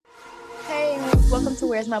welcome to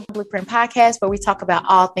Where's My Blueprint podcast, where we talk about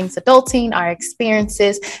all things adulting, our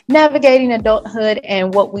experiences, navigating adulthood,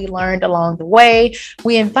 and what we learned along the way.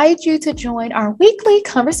 We invite you to join our weekly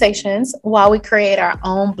conversations while we create our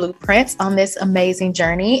own blueprints on this amazing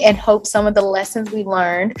journey and hope some of the lessons we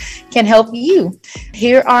learned can help you.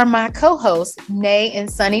 Here are my co-hosts, Nay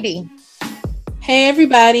and Sunny D. Hey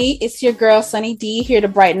everybody, it's your girl Sunny D here to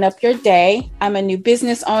brighten up your day. I'm a new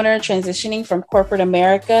business owner transitioning from corporate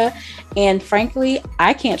America, and frankly,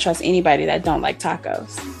 I can't trust anybody that don't like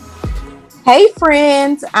tacos. Hey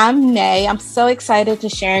friends, I'm Nay. I'm so excited to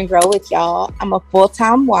share and grow with y'all. I'm a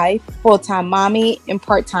full-time wife, full-time mommy, and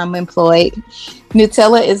part-time employed.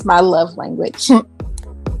 Nutella is my love language.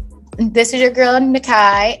 This is your girl,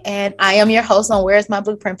 Nakai, and I am your host on Where's My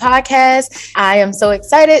Blueprint podcast. I am so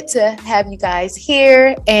excited to have you guys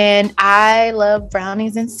here, and I love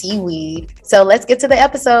brownies and seaweed. So let's get to the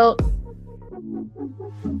episode.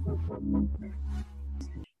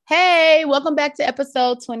 Hey, welcome back to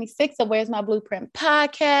episode 26 of Where's My Blueprint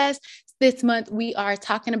podcast. This month, we are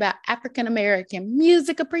talking about African American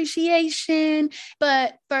music appreciation.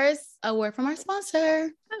 But first, a word from our sponsor.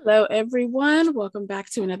 Hello, everyone. Welcome back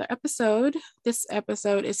to another episode. This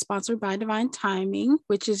episode is sponsored by Divine Timing,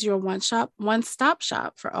 which is your one-stop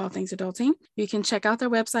shop for all things adulting. You can check out their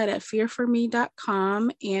website at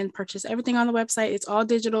fearforme.com and purchase everything on the website. It's all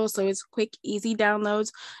digital, so it's quick, easy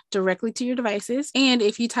downloads directly to your devices. And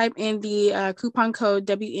if you type in the coupon code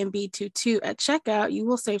WMB22 at checkout, you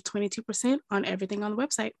will save 22% on everything on the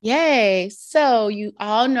website. Yay! So you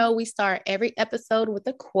all know we start every episode with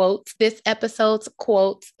a quote. This episode's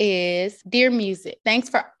quote is, "Dear music, thanks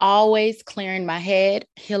for always clearing my head,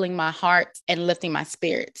 healing my heart, and lifting my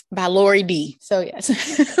spirits," by Lori D. So yes,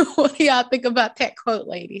 what do y'all think about that quote,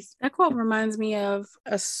 ladies? That quote reminds me of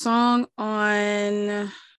a song on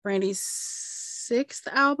Brandy's sixth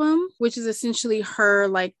album, which is essentially her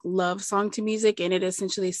like love song to music, and it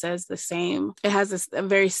essentially says the same. It has a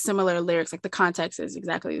very similar lyrics, like the context is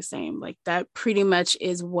exactly the same. Like that pretty much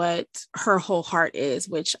is what her whole heart is,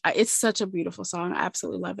 which it's such a beautiful song. I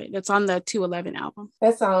absolutely love it. It's on the 211 album.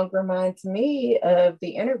 That song reminds me of the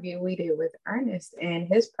interview we did with Ernest and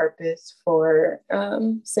his purpose for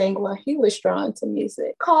saying why he was drawn to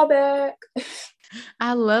music. Callback.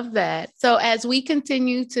 I love that. So as we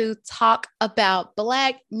continue to talk about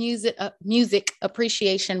Black Music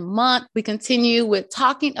Appreciation Month, we continue with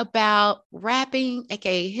talking about rapping,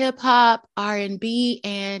 aka hip hop, R&B,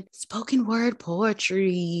 and spoken word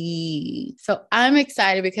poetry. So I'm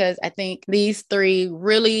excited because I think these three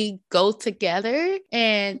really go together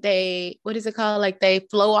and they, what is it called? Like they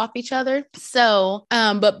flow off each other. So,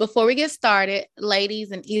 but before we get started,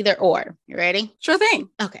 ladies, in either or, you ready? Sure thing.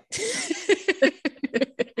 Okay.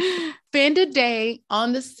 Spend a day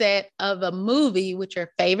on the set of a movie with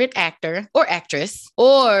your favorite actor or actress,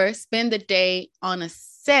 or spend the day on a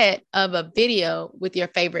set of a video with your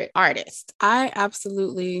favorite artist. I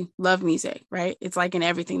absolutely love music, right? It's like in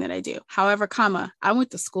everything that I do. However, I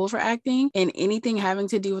went to school for acting, and anything having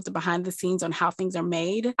to do with the behind the scenes on how things are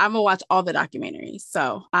made, I'm gonna watch all the documentaries.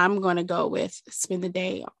 So I'm gonna go with spend the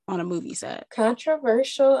day on a movie set.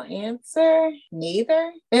 Controversial answer,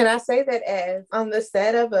 neither. And I say that as on the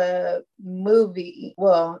set of a movie.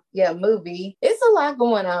 Movie. It's a lot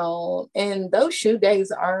going on, and those shoot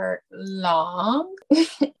days are long.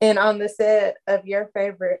 And on the set of your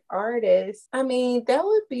favorite artist, I mean, that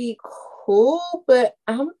would be cool, but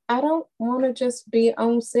I don't want to just be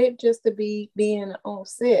on set just to be being on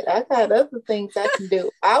set. I got other things I can do.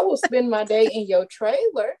 I will spend my day in your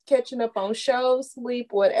trailer, catching up on shows, sleep,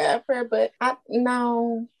 whatever, but I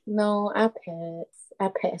pass. I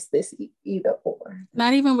pass this either or.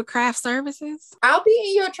 Not even with craft services? I'll be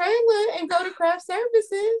in your trailer and go to craft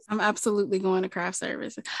services. I'm absolutely going to craft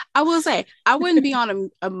services. I will say, I wouldn't be on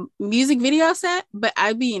a music video set, but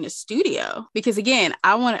I'd be in a studio because again,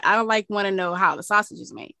 I want to know how the sausage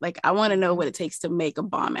is made. Like I want to know what it takes to make a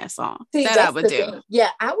bomb ass song. See, that I would do. Thing. Yeah,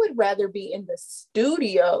 I would rather be in the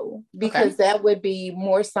studio because that would be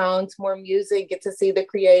more songs, more music, get to see the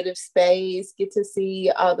creative space, get to see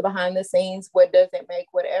all the behind the scenes, what does it make,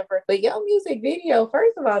 whatever. But your music video,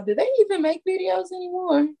 first of all, do they even make videos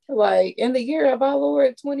anymore? Like in the year of our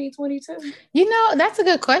Lord 2022? You know, that's a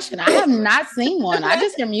good question. I have not seen one. I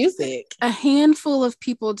just hear music. A handful of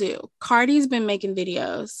people do. Cardi's been making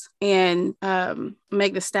videos, and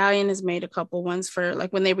Meg Thee Stallion has made a couple ones for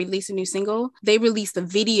like when they release a new single, they release the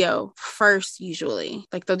video first usually.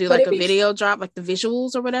 Like they'll do like a video drop, like the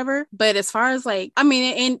visuals or whatever. But as far as like, I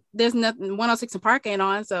mean, and there's nothing 106 and Park ain't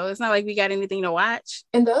on, so it's not like we got anything to watch.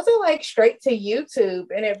 And those are like straight to YouTube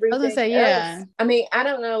and everything. I was gonna say, else. yeah. I mean, I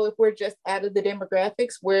don't know if we're just out of the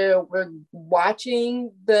demographics where we're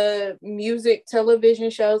watching the music television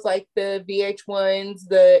shows like the VH1s,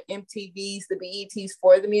 the MTVs, the BETs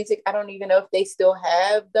for the music. I don't even know if they still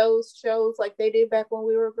have those shows like they did back when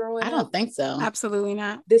we were growing up. I don't think so. Absolutely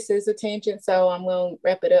not. This is a tangent, so I'm going to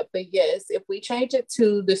wrap it up. But yes, if we change it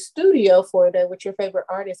to the studio for that with your favorite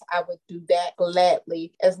artist, I would do that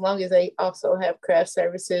gladly, as long as they also have craft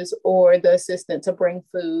services or the assistant to bring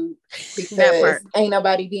food, because ain't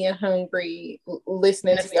nobody being hungry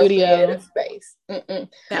listening to your creative space. But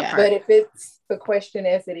if it's the question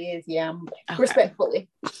as it is, respectfully.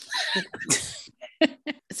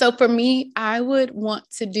 So for me, I would want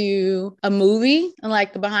to do a movie and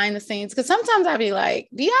like the behind the scenes, because sometimes I'd be like,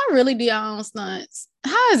 do y'all really do y'all own stunts?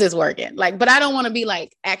 How is this working? Like, but I don't want to be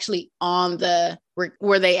like actually on the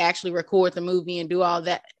where they actually record the movie and do all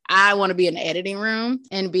that. I want to be in the editing room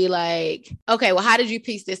and be like, okay, well, how did you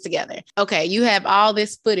piece this together? Okay, you have all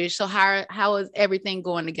this footage. So how is everything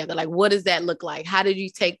going together? Like, what does that look like? How did you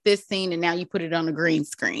take this scene and now you put it on a green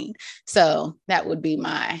screen? So that would be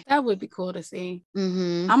that would be cool to see.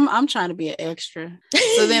 Mm-hmm. I'm trying to be an extra.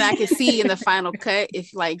 So then I can see in the final cut,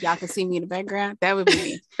 if like y'all can see me in the background, that would be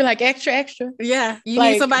me. Feel like extra. Yeah. You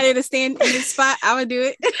like, need somebody to stand in this spot. I would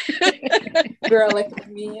do it. Girl, like the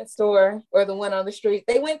convenience store or the one on the street.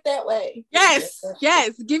 They went that way. Yes.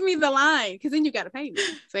 Give me the line, because then you got to pay me.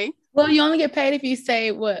 See? Well, you only get paid if you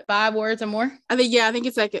say 5 words or more. I think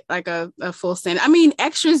it's like a full sentence. I mean,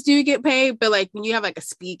 extras do get paid, but like when you have like a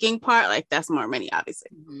speaking part, like that's more money, obviously.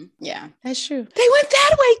 Mm-hmm. Yeah, that's true. They went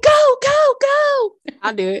that way. Go.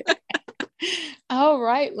 I'll do it. All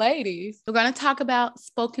right, ladies. We're going to talk about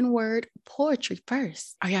spoken word poetry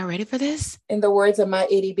first. Are y'all ready for this? In the words of my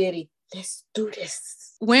itty bitty, let's do this.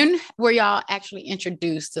 When were y'all actually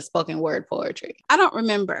introduced to spoken word poetry? I don't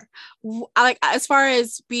remember. Like, as far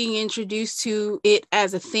as being introduced to it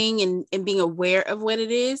as a thing and being aware of what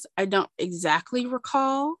it is, I don't exactly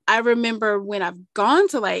recall. I remember when I've gone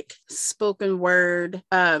to like spoken word,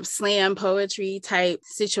 slam poetry type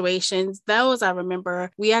situations, those I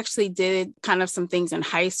remember. We actually did kind of some things in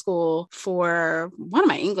high school for one of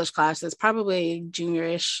my English classes, probably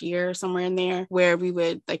junior-ish year, somewhere in there, where we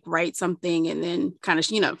would like write something and then kind of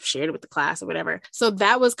shared it with the class or whatever. So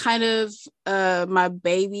that was kind of my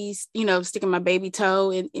baby's, sticking my baby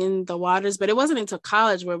toe in the waters. But it wasn't until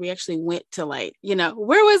college where we actually went to like, where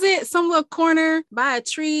was it? Some little corner by a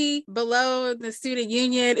tree below the student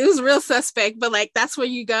union. It was real suspect, but like that's where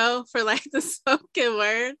you go for like the spoken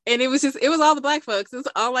word. And it was all the Black folks. It was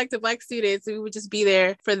all like the Black students. We would just be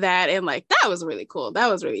there for that. And like that was really cool. That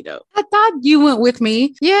was really dope. I thought you went with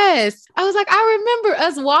me. Yes. I was like, I remember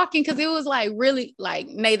us walking because it was like really like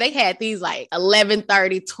they had these like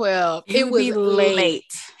 11:30, 12. It was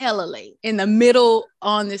late, hella late, in the middle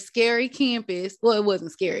on the scary campus. Well, it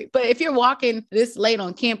wasn't scary, but if you're walking this late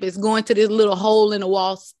on campus, going to this little hole in the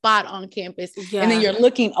wall spot on campus, and then you're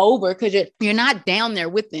looking over because you're not down there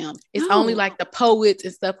with them. It's only like the poets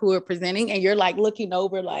and stuff who are presenting, and you're like looking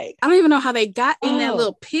over. Like I don't even know how they got in that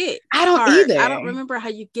little pit. I don't either. I don't remember how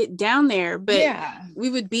you get down there, but we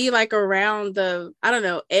would be like around the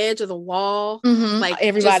edge of the wall, like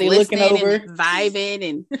everybody looking over, and vibing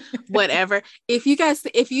and whatever.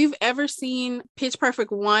 If you've ever seen Pitch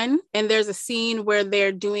Perfect 1, and there's a scene where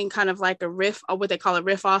they're doing kind of like a riff, or what they call a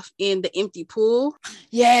riff off in the empty pool.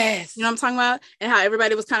 Yes. You know what I'm talking about? And how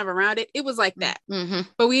everybody was kind of around it. It was like that. Mm-hmm.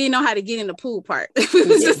 But we didn't know how to get in the pool part. We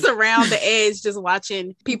was just around the edge, just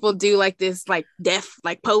watching people do like this, like deaf,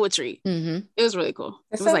 like poetry. Mm-hmm. It was really cool.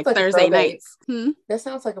 It was like Thursday nights. That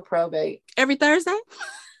sounds like a probate. Every Thursday?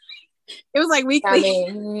 It was like weekly.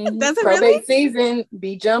 I mean, That's it, probate really? season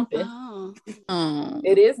be jumping.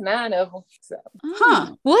 It is 9 of them. So.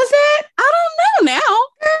 Was it? I don't know now.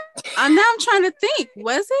 Now I'm trying to think.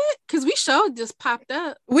 Was it? Because we showed just popped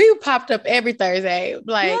up. We popped up every Thursday.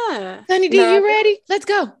 Like, Sunny D, you ready? Let's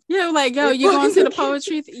go. Yeah, like, yo, you going to the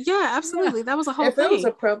poetry? Yeah, absolutely. That was a whole thing. If it was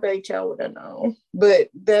a probate, y'all would have known. But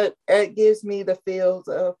that gives me the feels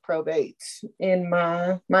of probate in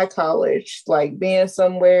my college, like being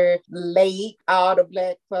somewhere late, all the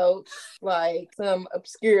Black folks, like some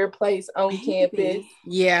obscure place on campus.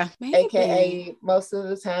 Yeah. AKA most of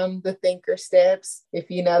the time the Thinker Steps, if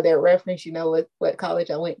you know know that reference, you know what college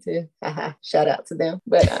I went to. Shout out to them.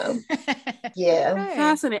 But yeah.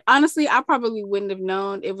 Fascinating. Honestly, I probably wouldn't have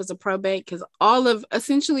known it was a probate because all of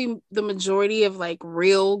essentially the majority of like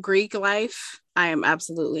real Greek life, I am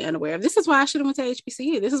absolutely unaware of. This is why I should have went to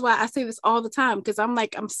HBCU. This is why I say this all the time because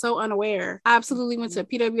I'm so unaware. I absolutely went to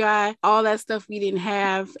PWI, all that stuff we didn't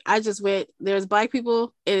have. I just went, there's Black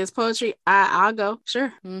people, it is poetry. I'll go.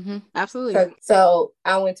 Sure. Mm-hmm. Absolutely. So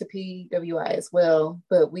I went to PWI as well,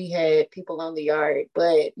 but we had people on the yard.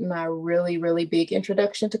 But my really, really big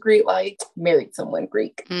introduction to Greek life, married someone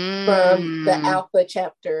Greek from the Alpha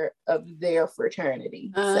chapter of their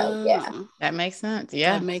fraternity. So yeah. That makes sense.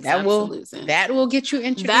 Yeah. That makes absolute sense. That will get you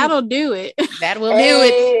introduced. That'll do it. That will do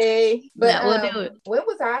it. But, that will do it. When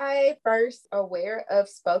was I first aware of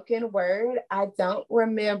spoken word? I don't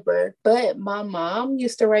remember, but my mom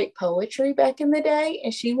used to write poetry back in the day,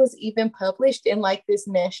 and she was even published in like this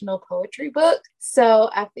national poetry book.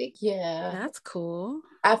 So I think, yeah. That's cool.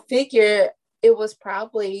 I figure it was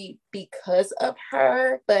probably because of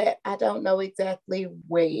her, but I don't know exactly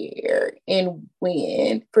where and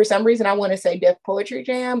when. For some reason, I want to say Def Poetry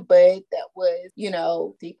Jam, but that was,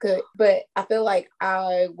 Deep Cut. But I feel like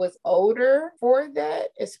I was older for that,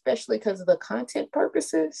 especially because of the content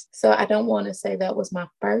purposes. So I don't want to say that was my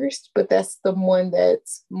first, but that's the one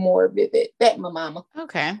that's more vivid. That my mama.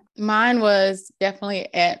 Okay. Mine was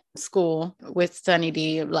definitely at school with Sunny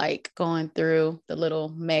D, like going through the little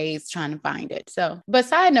maze trying to find it. So, but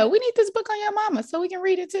side note, we need this book on your mama so we can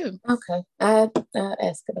read it too. Okay. I'll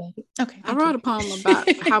ask about it. Okay. I wrote a poem about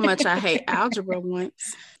how much I hate algebra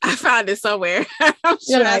once. I found it somewhere.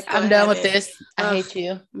 I'm done with this. I hate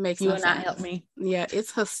you. Makes you no will sense. not help me. Yeah,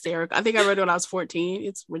 it's hysterical. I think I read it when I was 14.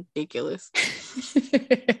 It's ridiculous.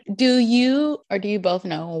 Do you both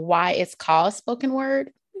know why it's called spoken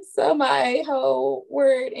word? So my whole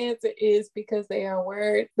word answer is because they are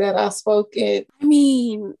words that are spoken. I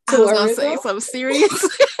mean, I was going to say something serious.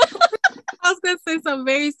 I was going to say something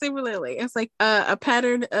very similarly. It's like a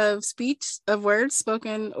pattern of speech, of words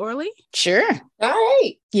spoken orally. Sure. All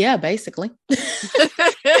right. Yeah, basically.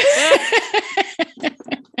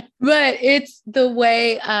 But it's the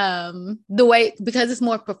way, because it's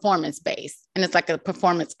more performance based and it's like a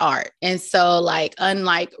performance art. And so like,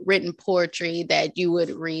 unlike written poetry that you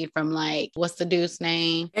would read from like, what's the dude's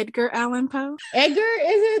name? Edgar Allan Poe. Edgar, is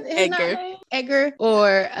it? Edgar. Edgar.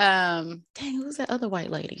 Or, dang, who's that other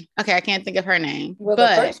white lady? Okay. I can't think of her name. Well, the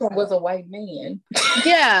first one was a white man.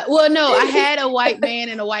 Yeah. Well, no, I had a white man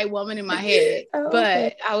and a white woman in my head,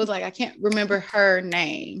 but I was like, I can't remember her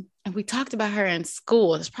name. And we talked about her in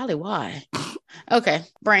school. That's probably why. Okay,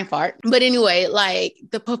 brain fart. But anyway, like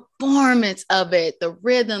the performance of it, the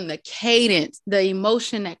rhythm, the cadence, the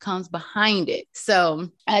emotion that comes behind it. So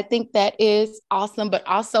I think that is awesome. But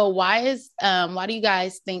also, why do you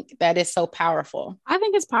guys think that is so powerful? I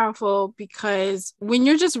think it's powerful because when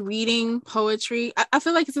you're just reading poetry, I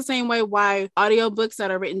feel like it's the same way why audiobooks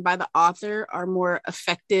that are written by the author are more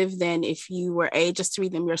effective than if you were just to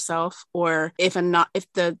read them yourself, or if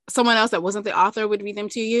someone else that wasn't the author would read them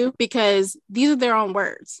to you, because these are their own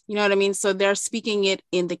words. You know what I mean? So they're speaking it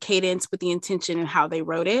in the cadence with the intention and how they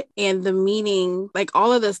wrote it, and the meaning, like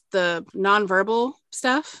all of this, the nonverbal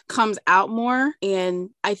stuff comes out more. And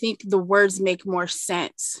I think the words make more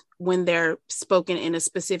sense when they're spoken in a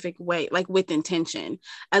specific way, like with intention,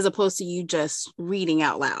 as opposed to you just reading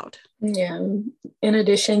out loud. Yeah. In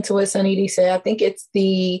addition to what Sunny D said, I think it's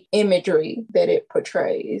the imagery that it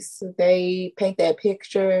portrays. They paint that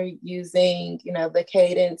picture using, the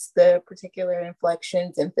cadence, the particular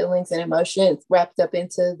inflections and feelings and emotions wrapped up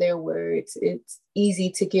into their words. It's easy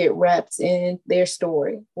to get wrapped in their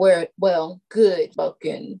story. Good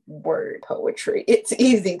spoken word poetry, it's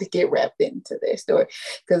easy to get wrapped into their story,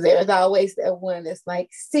 because there's always that one that's like,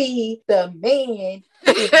 see the man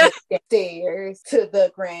stairs to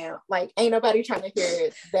the ground. Like, ain't nobody trying to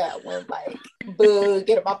hear that one. Like, boo,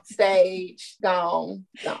 get him off the stage, gone.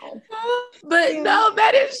 But no,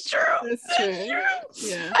 that is true. That's true.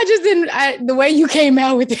 Yeah. I just didn't. The way you came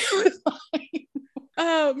out with it was like,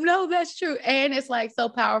 no, that's true. And it's like so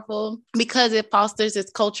powerful because it fosters this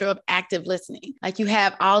culture of active listening. Like you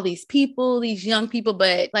have all these people, these young people,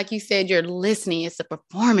 but like you said, you're listening. It's a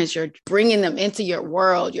performance. You're bringing them into your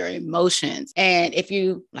world, your emotions. And if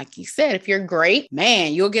you, like you said, if you're great,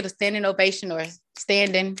 man, you'll get a standing ovation or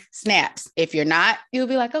standing snaps. If you're not, you'll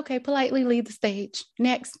be like, okay, politely leave the stage.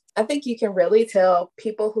 Next. I think you can really tell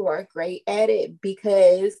people who are great at it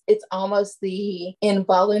because it's almost the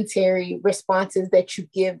involuntary responses that you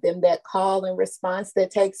give them, that call and response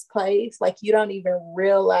that takes place. Like you don't even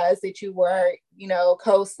realize that you were,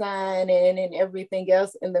 co-signing and everything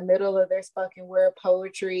else in the middle of their spoken word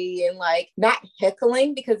poetry, and like not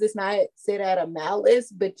heckling because it's not said out of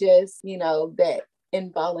malice, but just, that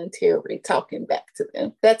involuntary talking back to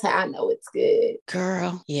them. That's how I know it's good.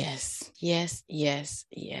 Girl, yes.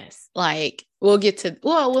 Like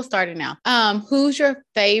we'll start it now. Who's your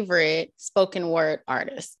favorite spoken word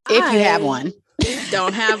artist? If you have one.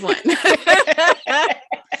 Don't have one.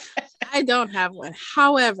 I don't have one.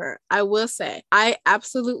 However, I will say I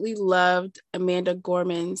absolutely loved Amanda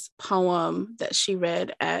Gorman's poem that she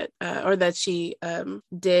read at, or that she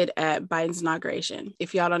did at Biden's inauguration.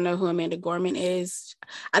 If y'all don't know who Amanda Gorman is,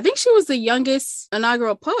 I think she was the youngest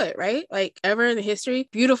inaugural poet, right? Like ever in the history.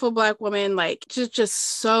 Beautiful Black woman, like just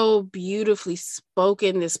so beautifully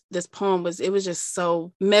spoken. This poem was just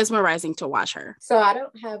so mesmerizing to watch her. So I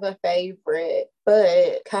don't have a favorite,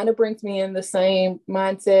 but kind of brings me in the same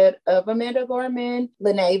mindset of Amanda Gorman,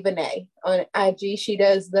 Lene Vinay. On IG, she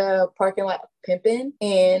does the Parking Lot Pimpin',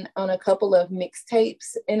 and on a couple of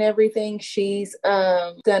mixtapes and everything, she's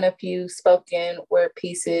done a few spoken word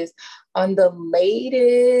pieces. On the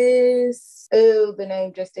latest, the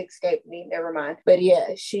name just escaped me, never mind. But yeah,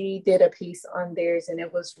 she did a piece on theirs and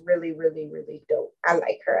it was really, really, really dope. I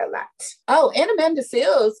like her a lot. Oh, and Amanda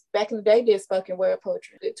Seales back in the day did spoken word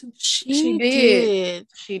poetry too. She did.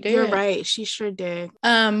 She did. You're right. She sure did.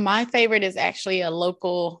 My favorite is actually a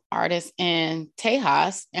local artist in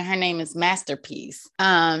Tejas, and her name is Masterpiece.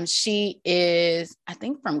 She is, I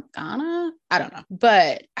think, from Ghana. I don't know,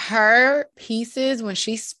 but her pieces, when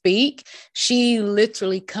she speaks, she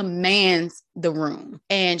literally commands the room,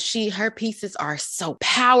 and her pieces are so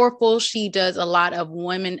powerful. She does a lot of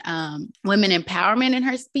women empowerment in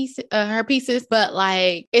her pieces, but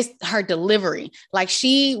like it's her delivery. Like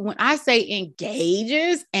when I say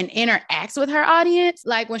engages and interacts with her audience,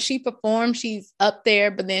 like when she performs, she's up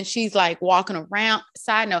there, but then she's like walking around.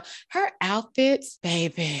 Side note, her outfits,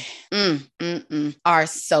 baby, are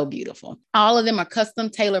so beautiful. All of them are custom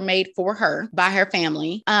tailor made for her by her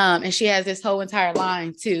family. And she has this whole entire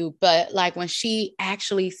line too, but like when she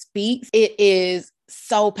actually speaks, it is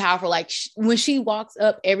so powerful. Like when she walks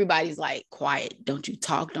up, everybody's like, quiet, don't you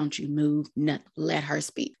talk, don't you move, nothing, let her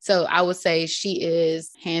speak. So I would say she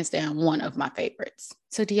is hands down one of my favorites.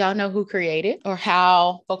 So do y'all know who created or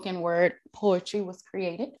how spoken word poetry was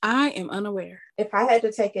created? I am unaware. If I had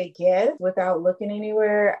to take a guess without looking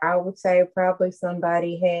anywhere, I would say probably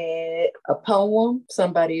somebody had a poem,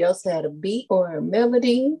 somebody else had a beat or a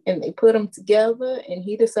melody, and they put them together, and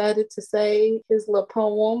he decided to say his little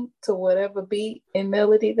poem to whatever beat and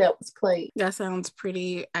melody that was played. That sounds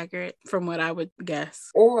pretty accurate from what I would guess.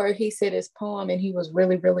 Or he said his poem and he was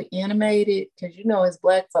really, really animated, because as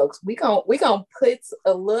Black folks, we gonna put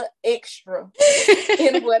a little extra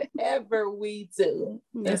in whatever we do.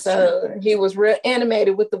 That's and so true. He was real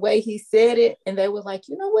animated with the way he said it, and they were like,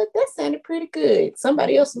 you know what, that sounded pretty good.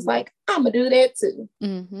 Somebody else was like, I'm gonna do that too.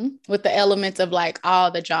 Mm-hmm. With the elements of like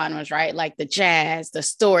all the genres, right? Like the jazz, the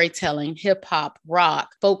storytelling, hip hop,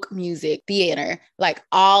 rock, folk music, theater, like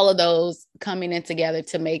all of those coming in together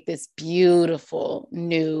to make this beautiful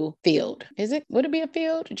new field. Would it be a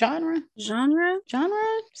field? Genre?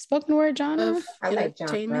 Spoken word genre? I like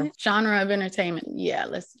genre of entertainment. Yeah,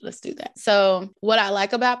 let's do that. So what I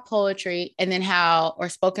like about poetry and then or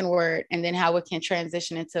spoken word and then how it can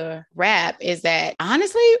transition into rap is that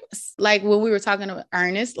honestly, like when we were talking about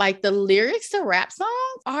Ernest, like the lyrics to rap songs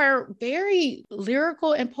are very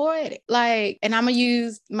lyrical and poetic. Like, and I'm gonna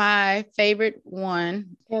use my favorite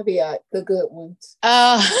one. Caveat, the good ones.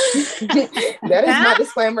 That is my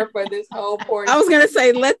disclaimer for this whole portion. I was gonna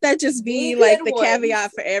say, let that just be like the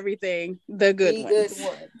caveat for everything. The good ones.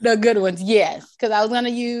 The good ones, yes. Because I was gonna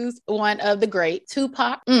use one of the great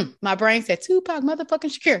Tupac. My brain said Tupac,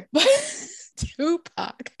 motherfucking Shakur.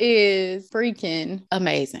 Tupac is freaking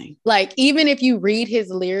amazing. Like, even if you read his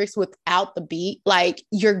lyrics without the beat, like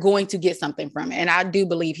you're going to get something from it. And I do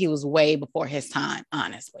believe he was way before his time,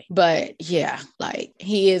 honestly. But yeah, like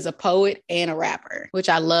he is a poet and a rapper, which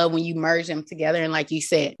I love when you merge them together. And like you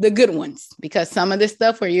said, the good ones, because some of this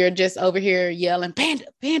stuff where you're just over here yelling, panda,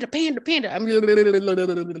 panda, panda,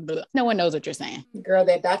 panda. No one knows what you're saying. Girl,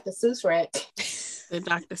 that Dr. Seuss rap. The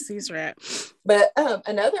Dr. Seuss rap. But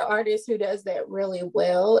another artist who does that really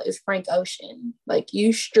well is Frank Ocean. Like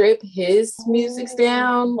you strip his music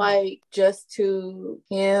down, like just to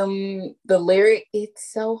him, the lyric,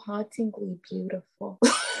 it's so hauntingly beautiful.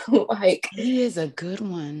 Like he is a good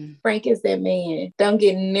one. Frank is that man. Don't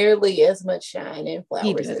get nearly as much shine and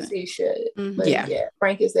flowers as he should. But yeah,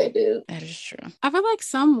 Frank is that dude. That is true. I feel like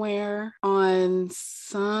somewhere on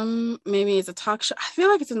maybe it's a talk show. I feel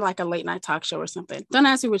like it's in like a late night talk show or something. Don't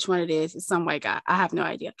ask me which one it is. It's some white guy. I have no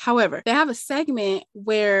idea. However, they have a segment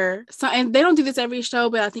where and they don't do this every show,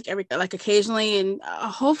 but I think like occasionally, and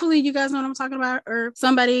hopefully you guys know what I'm talking about, or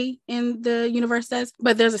somebody in the universe does.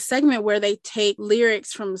 But there's a segment where they take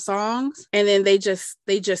lyrics from songs and then they just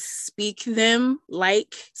speak them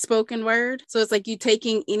like spoken word. So it's like you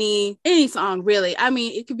taking any song, really. I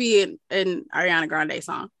mean, it could be an Ariana Grande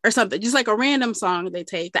song or something, just like a random song. They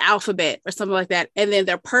take the alphabet or something like that, and then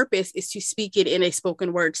their purpose is to speak it in a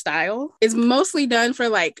spoken word style. It's mostly done for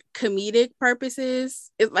like comedic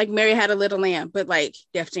purposes. It's like Mary Had a Little Lamb, but like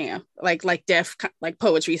Def Jam, like Def, like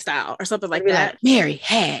poetry style or something like that. Like, Mary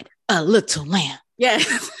had a little lamb.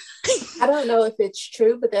 Yes. I don't know if it's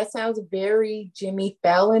true, but that sounds very Jimmy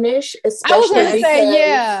Fallon-ish, I was going to say,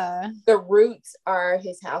 yeah. The Roots are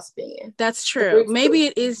his house band. That's true. Maybe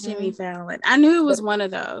it is Jimmy Fallon. I knew it was one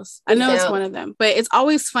of those. I know it's one of them, but it's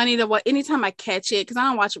always funny to watch anytime I catch it, because I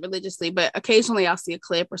don't watch it religiously, but occasionally I'll see a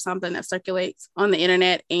clip or something that circulates on the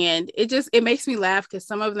internet, and it makes me laugh because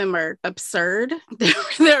some of them are absurd.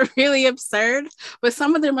 They're really absurd, but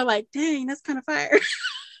some of them are like, dang, that's kind of fire.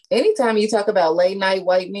 Anytime you talk about late night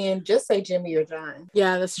white men, just say Jimmy or John.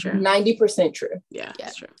 Yeah, that's true. 90% true. Yeah,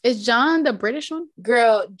 that's true. Is John the British one?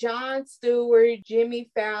 Girl, Jon Stewart,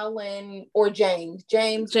 Jimmy Fallon, or James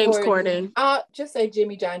Corden. Just say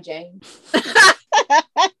Jimmy John James.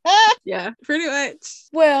 Yeah, pretty much.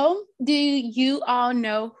 Well, do you all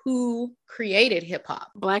know who created hip hop?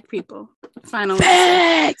 Black people. Finally.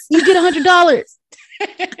 Facts! You get $100.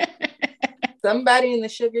 Somebody in the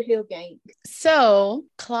Sugar Hill Gang. So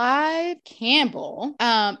Clive Campbell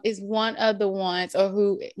is one of the ones, or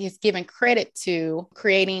who is given credit to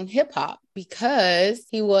creating hip hop, because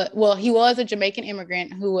he was a Jamaican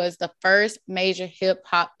immigrant who was the first major hip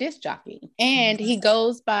hop disc jockey, and he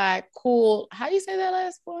goes by Kool. How do you say that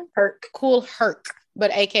last one? Herc. Kool Herc.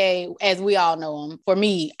 But AK, as we all know him. For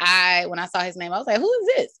me, when I saw his name, I was like, who is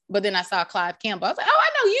this? But then I saw Clive Campbell. I was like, oh, I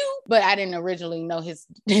know you. But I didn't originally know his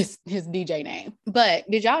DJ name. But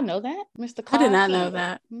did y'all know that, Mr. Clive? I did not know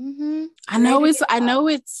that. Mm-hmm. I know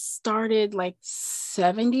it started like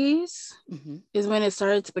 70s is when it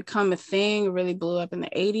started to become a thing. It really blew up in the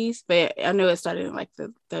 80s. But I know it started in like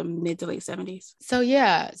the mid to late 70s. So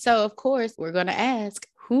yeah. So of course, we're going to ask,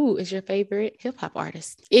 who is your favorite hip hop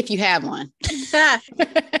artist? If you have one.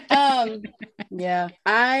 Yeah,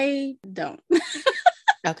 I don't.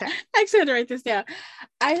 Okay. I had to write this down.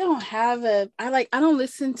 I don't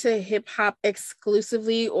listen to hip hop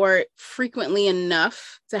exclusively or frequently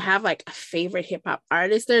enough to have like a favorite hip hop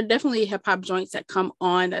artist. There are definitely hip hop joints that come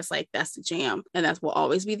on that's the jam, and that will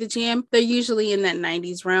always be the jam. They're usually in that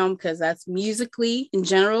 90s realm, because that's musically in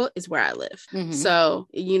general is where I live. Mm-hmm. So,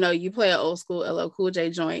 you play an old school LL Cool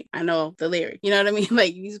J joint, I know the lyric, you know what I mean?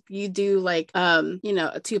 Like you do like,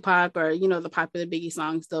 a Tupac or, the popular Biggie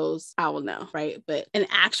songs, those I will know, right? But an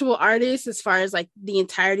actual artist, as far as like the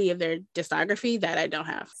entirety of their discography, that I don't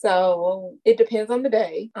have. So it depends on the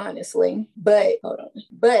day, honestly. But hold on.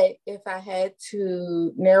 But if I had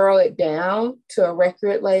to narrow it down to a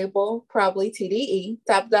record label, probably TDE,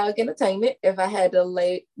 Top Dog Entertainment. If I had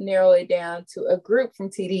to narrow it down to a group from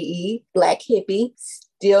TDE, Black Hippie,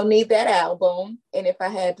 still need that album. And if I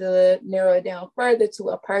had to narrow it down further to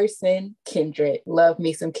a person, Kendrick. Love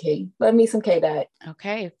me some K. Love me some K-Dot.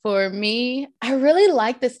 Okay. For me, I really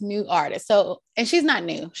like this new artist. And she's not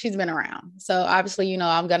new. She's been around. So obviously,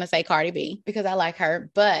 I'm going to say Cardi B because I like her.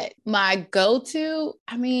 But my go-to,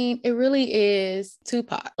 it really is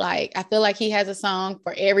Tupac. Like, I feel like he has a song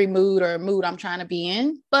for every mood I'm trying to be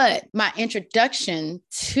in. But my introduction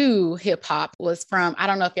to hip hop was from, I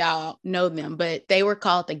don't know if y'all know them, but they were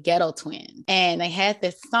called the Ghetto Twins. And they had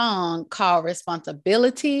this song called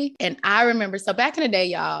Responsibility. And I remember, so back in the day,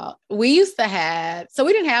 y'all, we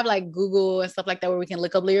didn't have like Google and stuff like that where we can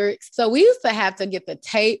look up lyrics. So we used to have to get the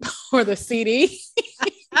tape or the CD.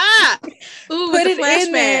 Ooh, put it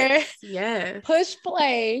in there Yes. Push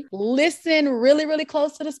play, listen really, really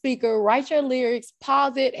close to the speaker, write your lyrics,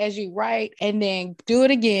 pause it as you write, and then do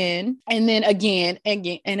it again, and then again, and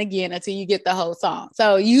again until you get the whole song.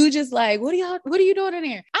 So you just like, what are you doing in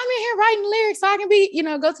here? I'm in here writing lyrics so I can be,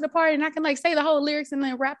 go to the party and I can like say the whole lyrics and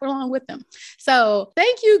then rap along with them. So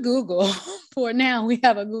thank you, Google, for now we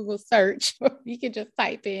have a Google search where you can just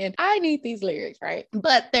type in, I need these lyrics, right?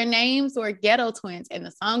 But their names were Ghetto Twins and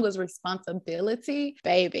the song was Responsibility.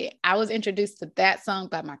 Baby, I was introduced to that song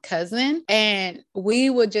by my cousin and we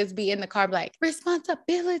would just be in the car like,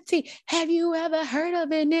 responsibility. Have you ever heard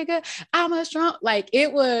of it, nigga? I'm a strong, like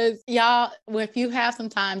it was, y'all, if you have some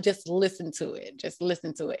time, just listen to it. Just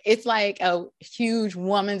listen to it. It's like a huge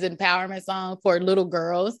woman's empowerment song for little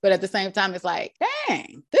girls, but at the same time, it's like,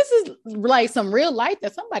 dang, this is like some real life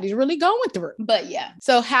that somebody's really going through. But yeah.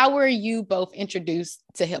 So how were you both introduced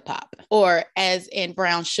to hip hop, or as in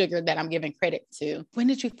Brown Sugar that I'm giving credit to? When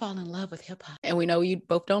did you fall in love with hip hop? And we know you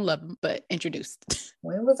both don't love them, but introduced.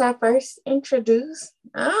 When was I first introduced?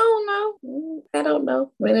 I don't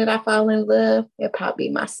know. When did I fall in love? Hip hop be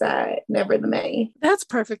my side, never the main. That's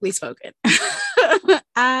perfectly spoken.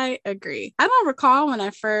 I agree. I don't recall when I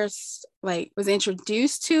first was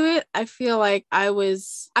introduced to it. I feel like I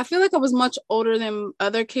was much older than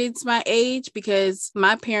other kids my age because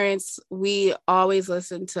my parents, we always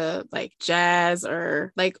listened to like jazz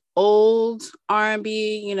or like old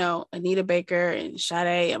R&B, Anita Baker and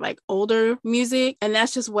Sade and like older music. And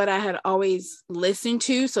that's just what I had always listened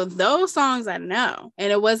to. So those songs I know.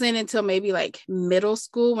 And it wasn't until maybe like middle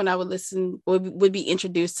school when I would be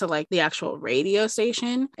introduced to like the actual radio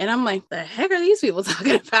station. And I'm like, the heck are these people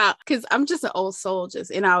talking about? Because I'm just an old soul,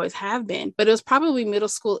 and I always have been. But it was probably middle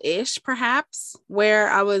school-ish, perhaps, where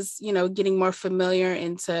I was, getting more familiar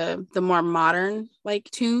into the more modern like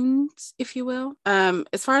tunes, if you will.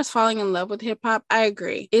 As far as falling in love with hip hop, I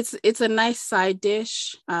agree. It's a nice side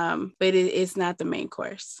dish, but it is not the main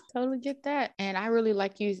course. Totally get that. And I really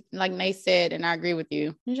like you, like Nate said, and I agree with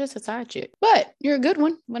you. You're just a side chick, but you're a good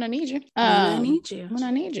one when I need you. When I need you.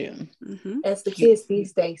 Mm-hmm. As the kids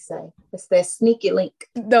these days say, it's that sneaky link.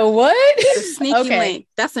 The what? The sneaky link.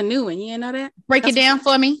 That's a new one. You didn't know that? Break it down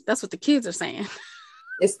for me. That's what the kids are saying.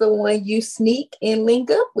 It's the one you sneak and link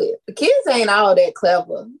up with. The kids ain't all that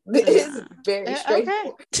clever. It's very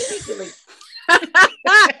straightforward.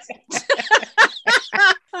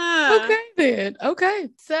 Okay, then. Okay.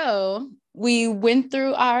 So we went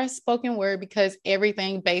through our spoken word because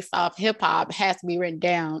everything based off hip hop has to be written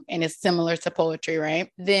down and it's similar to poetry, right?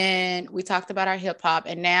 Then we talked about our hip hop,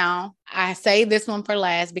 and now I say this one for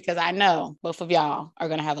last because I know both of y'all are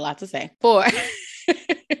going to have a lot to say. For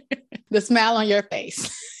the smile on your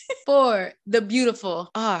face. For the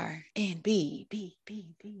beautiful R&B.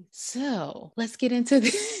 So let's get into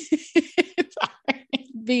this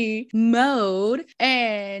R&B mode.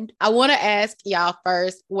 And I want to ask y'all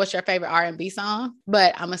first, what's your favorite R&B song?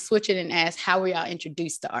 But I'm going to switch it and ask, how were y'all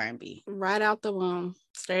introduced to R&B? Right out the womb.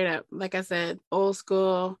 Straight up. Like I said, old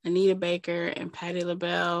school, Anita Baker and Patti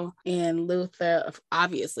LaBelle and Luther,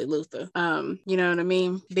 obviously Luther. You know what I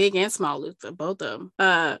mean? Big and small Luther, both of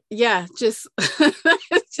them. Yeah, just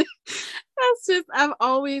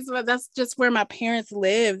that's just where my parents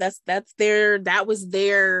live. That was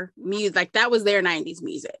their music. Like that was their 90s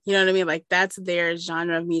music. You know what I mean? Like that's their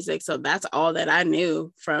genre of music. So that's all that I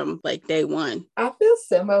knew from like day one. I feel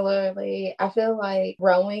similarly. I feel like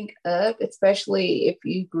growing up, especially if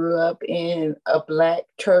you grew up in a Black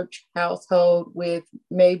church household with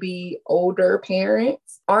maybe older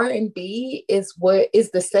parents, R&B is what is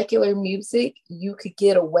the secular music you could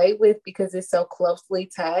get away with because it's so closely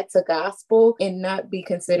tied to gospel and not be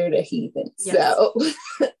considered a heathen. Yes. So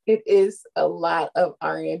it is a lot of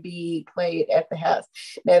R&B played at the house.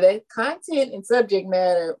 Now the content and subject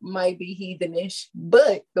matter might be heathenish,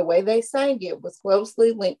 but the way they sang it was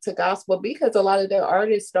closely linked to gospel because a lot of their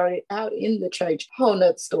artists started out in the church. Whole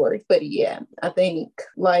nother story. But yeah, I think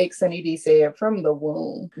like Sunny D said, from the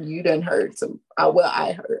womb, you done heard some,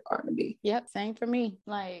 I heard R&B. Yep, same for me.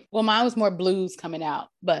 Like, well, mine was more blues coming out,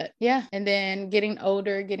 but yeah. And then getting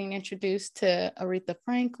older, getting introduced to Aretha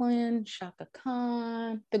Franklin, Shaka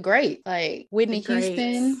Khan, the great, like Whitney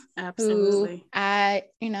Houston. Absolutely. Who I,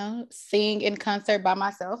 sing in concert by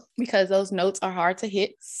myself because those notes are hard to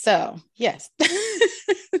hit. So yes.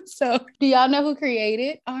 So do y'all know who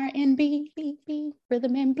created R&B,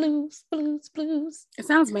 rhythm and blues? It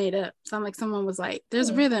sounds made up. Sounds like someone was like,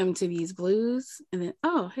 there's rhythm to these blues. And then,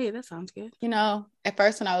 oh, hey, that sounds good. At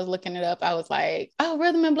first when I was looking it up, I was like, oh,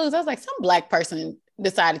 rhythm and blues. I was like, some Black person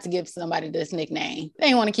decided to give somebody this nickname. They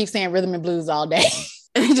didn't want to keep saying rhythm and blues all day.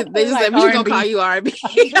 They just like said, we're just gonna R&B. call you R&B.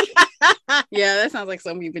 Yeah, that sounds like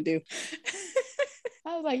something you would do.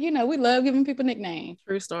 I was like, we love giving people nicknames.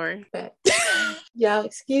 True story. Y'all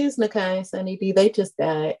excuse Nakai and Sunny D. They just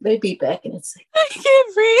died. They be back in a second. I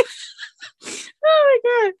can't breathe. Oh my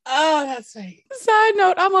God. Oh, that's funny. Side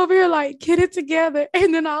note, I'm over here like, get it together.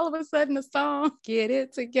 And then all of a sudden the song, Get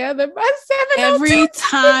It Together by 702. Every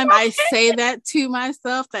time I say that to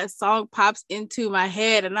myself, that song pops into my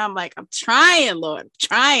head. And I'm like, I'm trying, Lord, I'm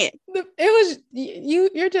trying. It was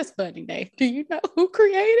you're just funny, Dave. Do you know who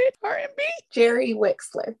created R&B? Jerry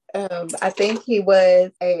Wexler. I think he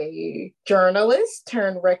was a journalist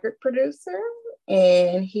turned record producer,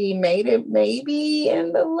 and he made it maybe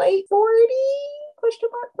in the late 40s. Question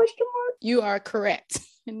mark. You are correct.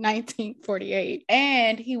 In 1948.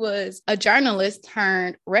 And he was a journalist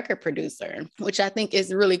turned record producer, which I think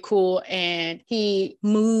is really cool. And he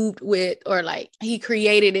moved with, or like he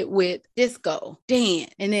created it with disco,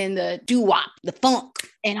 dance, and then the doo-wop, the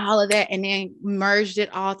funk, and all of that, and then merged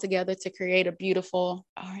it all together to create a beautiful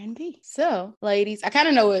R&B. So, ladies, I kind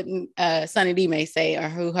of know what Sunny D may say or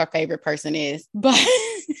who her favorite person is, but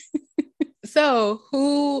so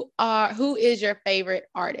who is your favorite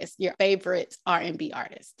artist, your favorite R&B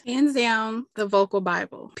artist? Hands down, the Vocal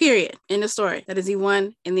Bible, period. End of story. That is the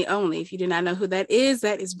one and the only. If you do not know who that is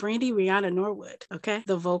Brandy Rihanna Norwood. Okay.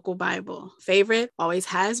 The Vocal Bible. Favorite, always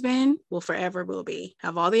has been, will forever will be.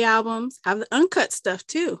 Have all the albums, have the uncut stuff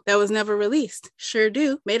too that was never released. Sure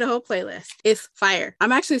do. Made a whole playlist. It's fire.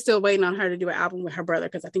 I'm actually still waiting on her to do an album with her brother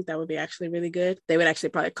because I think that would be actually really good. They would actually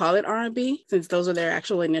probably call it R&B since those are their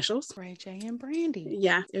actual initials. Ray J and Brandy.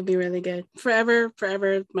 Yeah, it'd be really good. Forever,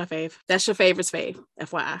 my fave. That's your favorite's fave,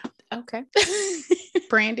 FYI. Okay.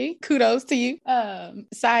 Brandy, kudos to you.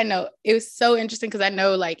 Side note, it was so interesting because I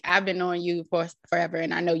know like I've been knowing you for forever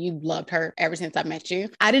and I know you've loved her ever since I met you.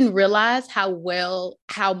 I didn't realize how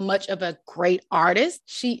much of a great artist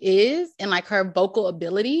she is and like her vocal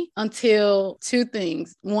ability until two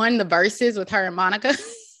things. One, the verses with her and Monica.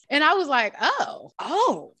 And I was like,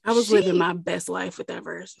 oh, I was living my best life with that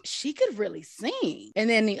verse. She could really sing. And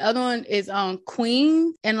then the other one is on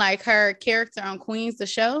Queen and like her character on Queen's the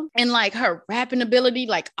show and like her rapping ability,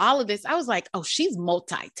 like all of this. I was like, oh, she's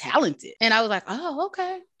multi-talented. And I was like, oh,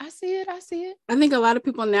 okay. I see it. I think a lot of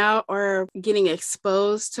people now are getting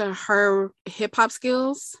exposed to her hip hop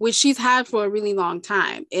skills, which she's had for a really long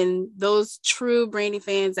time. And those true Brandy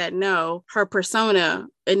fans that know her persona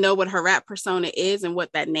and know what her rap persona is and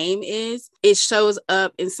what that name is, it shows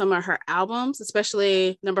up in some of her albums,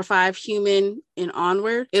 especially number 5, Human and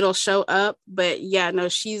Onward. It'll show up. But yeah, no,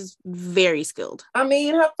 she's very skilled. I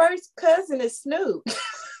mean, her first cousin is Snoop.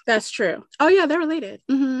 That's true. Oh yeah, they're related.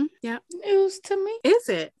 Mm-hmm. Yeah. News to me. Is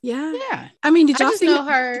it? Yeah. Yeah. I mean, did y'all know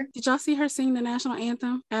her? Did y'all see her sing the national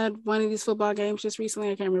anthem at one of these football games just recently?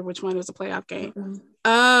 I can't remember which one. It was a playoff game. Mm-hmm.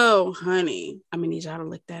 Oh, honey. I'm gonna need y'all to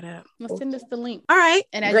look that up. Let's send us the link. All right.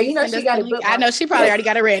 And as you know, she got it. I know she probably already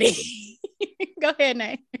got it ready. Go ahead,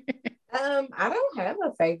 Nay. I don't have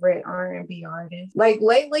a favorite R&B artist. Like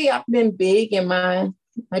lately, I've been big in my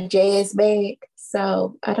jazz bag.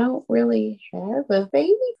 So I don't really have a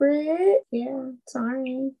favorite. Yeah,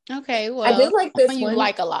 sorry. Okay, well, I do like this one. You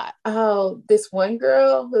like a lot. Oh, this one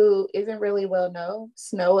girl who isn't really well known,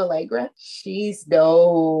 Snow Allegra. She's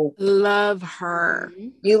dope. Love her.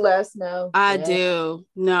 You love Snow? I do.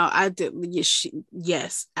 No, I do.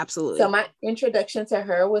 Yes, absolutely. So my introduction to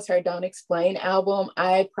her was her Don't Explain album.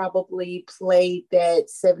 I probably played that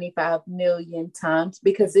 75 million times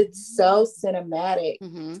because it's so cinematic.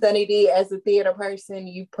 Mm-hmm. Sunny D, as a theater person,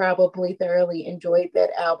 you probably thoroughly enjoyed that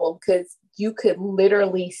album because you could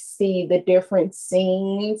literally see the different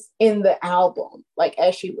scenes in the album, like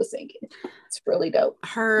as she was singing. It's really dope.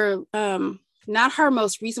 Her, not her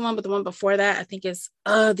most recent one, but the one before that, I think is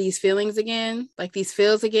These Feelings Again, like These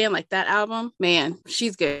Feels Again, like that album. Man,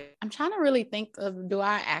 she's good. I'm trying to really think of, do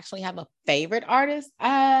I actually have a favorite artist?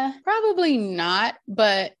 Probably not,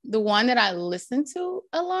 but the one that I listen to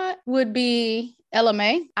a lot would be Ella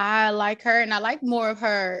Mai. I like her and I like more of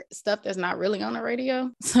her stuff that's not really on the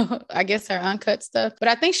radio. So I guess her uncut stuff, but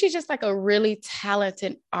I think she's just like a really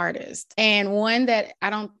talented artist and one that I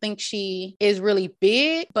don't think she is really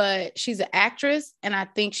big, but she's an actress and I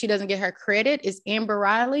think she doesn't get her credit is Amber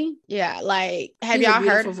Riley. Yeah. Like, have y'all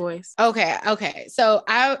heard her voice? Okay. So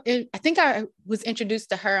I think I was introduced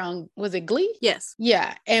to her on, was it Glee? Yes.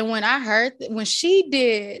 Yeah. And when I heard, when she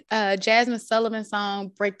did Jasmine Sullivan's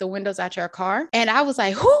song, Break the Windows Out Your Car. And I was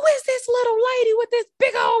like, who is this little lady with this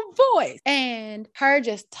big old voice? And her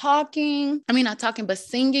just talking, I mean, not talking, but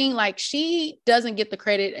singing, like she doesn't get the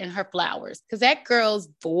credit and her flowers because that girl's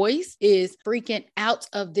voice is freaking out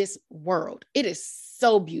of this world. It is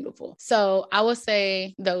so beautiful. So I would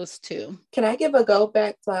say those two. Can I give a go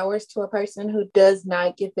back flowers to a person who does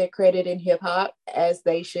not get their credit in hip hop as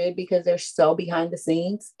they should because they're so behind the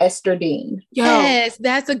scenes? Esther Dean. Yes,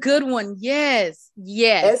 that's a good one. Yes.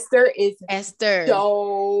 Esther is Esther.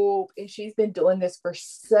 dope, and she's been doing this for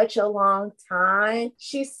such a long time.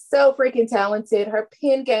 She's so freaking talented. Her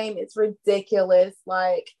pen game is ridiculous.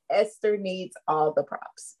 Like, Esther needs all the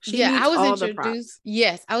props. I was introduced.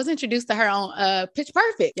 Yes, I was introduced to her on Pitch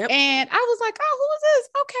Perfect. Yep. And I was like, oh, who is this?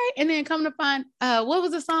 Okay. And then come to find what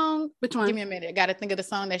was the song? Which one? Give me a minute. I gotta think of the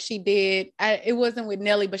song that she did. It wasn't with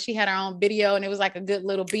Nelly, but she had her own video and it was like a good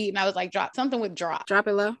little beat. And I was like, drop something with drop. Drop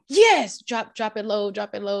it low. Yes, drop it low,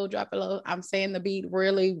 drop it low, drop it low. I'm saying the beat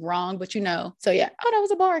really wrong, but so yeah. Oh, that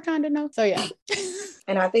was a bar, kind of. No. So yeah.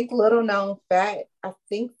 And I think little known fact, I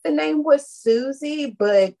think the name was Susie,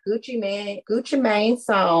 but Gucci Mane's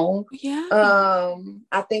song. Yeah.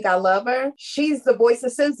 I Think I Love Her. She's the voice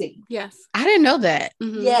of Susie. Yes. I didn't know that.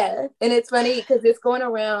 Mm-hmm. Yeah. And it's funny because it's going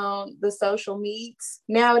around the social meets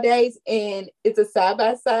nowadays, and it's a side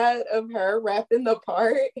by side of her rapping the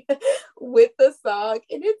part with the song.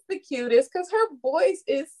 And it's the cutest because her voice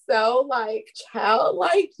is so like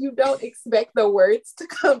childlike. You don't expect the words to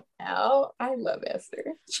come out. I love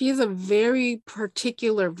Esther. She has a very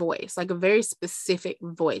particular voice, like a very specific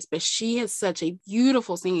voice, but she has such a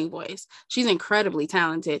beautiful singing voice. She's incredibly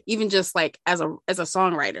talented. Even just like as a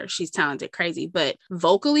songwriter, she's talented, crazy. But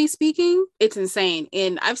vocally speaking, it's insane.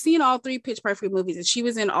 And I've seen all 3 Pitch Perfect movies, and she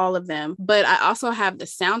was in all of them. But I also have the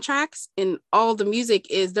soundtracks, and all the music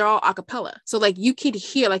they're all a cappella. So like you could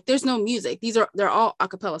hear, like there's no music. They're all a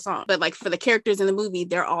cappella songs. But like for the characters in the movie,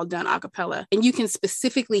 they're all done a cappella. And you can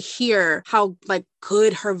specifically hear how like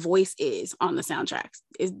good her voice is on the soundtracks.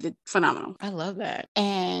 Is phenomenal. I love that.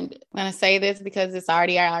 And I'm gonna say this because it's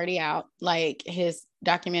already out, like his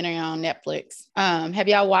documentary on Netflix. Have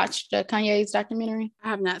y'all watched Kanye's documentary? I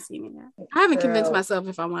have not seen it yet. I haven't convinced myself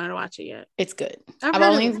if I wanted to watch it yet. It's good. I've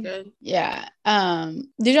heard it was good. Yeah.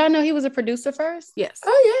 Did y'all know he was a producer first? Yes.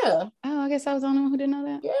 Oh yeah. Oh, I guess I was the only one who didn't know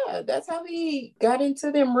that. Yeah, that's how he got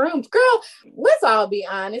into them rooms. Girl, let's all be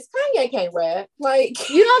honest. Kanye can't rap. Like,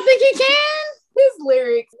 you don't think he can? His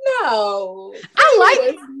lyrics, no. I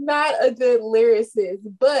was not a good lyricist,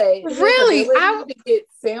 but really, to get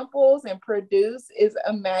samples and produce is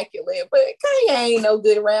immaculate. But Kanye ain't no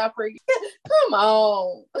good rapper. Come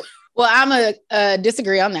on. Well, I'm a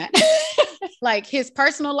disagree on that. Like his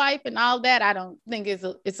personal life and all that, I don't think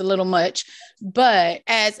it's a little much. But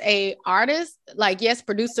as a artist, like, yes,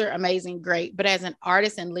 producer, amazing, great. But as an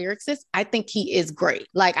artist and lyricist, I think he is great.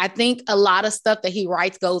 Like, I think a lot of stuff that he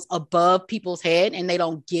writes goes above people's head and they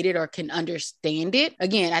don't get it or can understand it.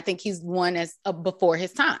 Again, I think he's one as before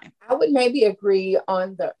his time. I would maybe agree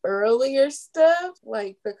on the earlier stuff,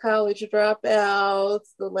 like the college dropouts,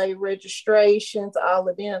 the late registrations, all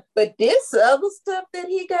of them. But this other stuff that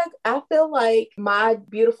he got, I feel like My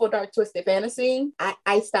Beautiful Dark Twisted Fantasy,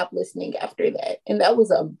 I stopped listening after that. And that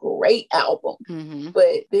was a great album. Mm-hmm.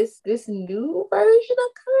 But this new version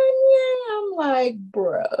of Kanye, I'm like,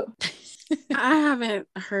 bruh. I haven't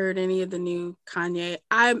heard any of the new Kanye.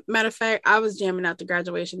 Matter of fact, I was jamming out the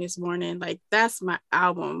Graduation this morning. Like, that's my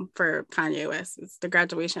album for Kanye West. It's the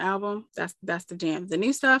Graduation album. That's the jam. The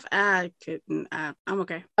new stuff, I'm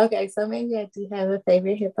okay. Okay, so maybe I do have a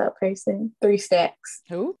favorite hip hop person. 3 Stacks.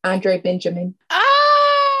 Who? Andre Benjamin.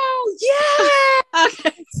 Oh, yeah.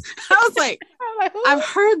 Okay. I was like, I've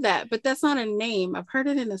heard that, but that's not a name. I've heard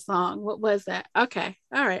it in a song. What was that? Okay.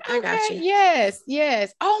 All right. I got you.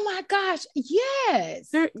 Yes. Oh my gosh. Yes.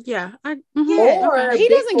 Yeah. Or he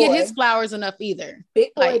doesn't Big get Boy. his flowers enough either.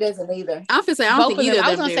 Big Boy Like, doesn't either. I don't think either of them I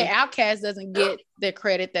was going to do. say Outkast doesn't get the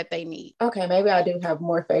credit that they need. Okay, maybe I do have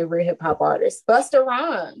more favorite hip hop artists. Busta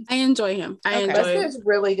Rhymes. I enjoy him. Busta's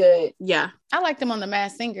really good. Yeah. I liked him on The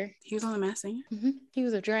Masked Singer. He was on The Masked Singer. Mm-hmm. He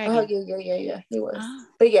was a dragon. Oh, yeah. He was. Oh.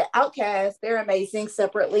 But yeah, Outkast, they're amazing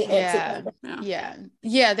separately and together.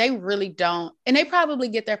 Yeah, they really don't. And they probably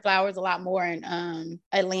get their flowers a lot more in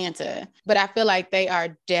Atlanta. But I feel like they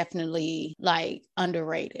are definitely like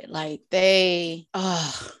underrated. Like they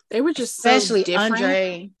were just especially so different.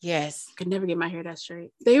 Andre. Yes. Could never get my hair that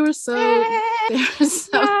straight. They were so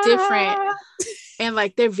different. And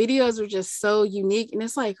like their videos were just so unique. And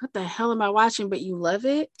it's like, what the hell am I watching? But you love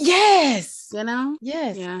it. Yes. You know?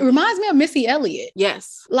 Yes. Yeah. It reminds me of Missy Elliott.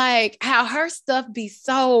 Yes. Like how her stuff be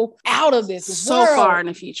so out of this so world, far in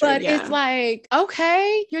the future. But it's like,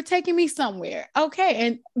 okay, you're taking me somewhere. Okay.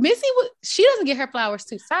 And Missy, she doesn't get her flowers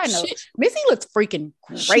too. Side note, Missy looks freaking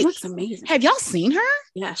great. She looks amazing. Have y'all seen her?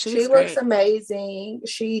 Yeah, she looks amazing.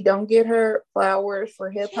 She don't get her flowers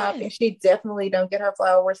for hip hop, and she definitely don't get her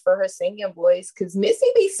flowers for her singing voice. Because because Missy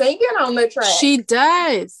be singing on the track. She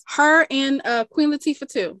does. Her and Queen Latifah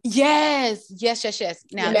too. Yes.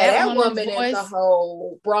 Now that woman is a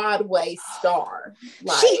whole Broadway star.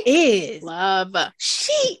 Like, she is. Love.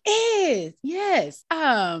 She is. Yes.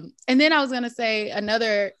 And then I was gonna say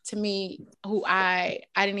another to me who I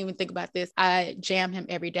didn't even think about this. I jam him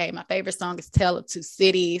every day. My favorite song is Tale of Two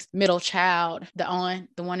Cities, Middle Child, the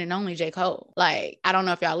one and only J. Cole. Like, I don't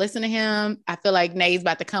know if y'all listen to him. I feel like Nay's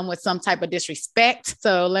about to come with some type of disrespect.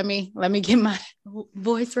 So let me get my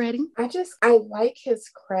voice ready. I like his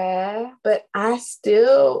craft, but I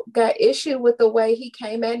still got issue with the way he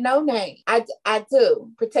came at No Name. I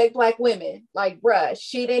do. Protect Black women. Like, bruh,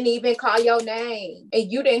 she didn't even call your name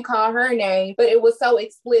and you didn't call her name, but it was so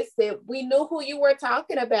explicit. We knew who you were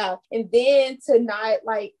talking about. And then to not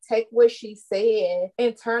like take what she said,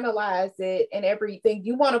 internalize it and everything.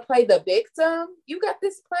 You want to play the victim? You got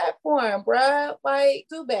this platform, bruh. Like,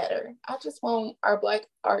 do better. I just want our Black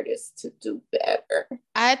artists to do better.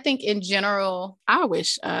 I think in general, I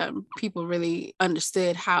wish people really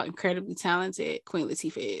understood how incredibly talented Queen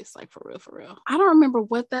Latifah is. Like, for real. I don't remember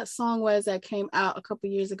what that song was that came out a couple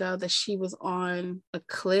years ago that she was on a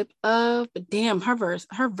clip of, but damn, her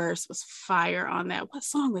verse was fire on that. What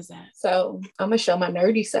song was that? So I'm gonna show my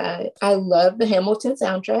nerdy side. I love the Hamilton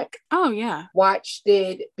soundtrack. Oh yeah. Watched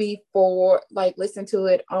it before, like listened to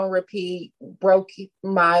it on repeat, broke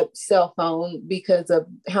my cell phone because of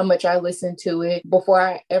how much I listened to it before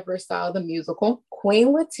I ever saw the musical.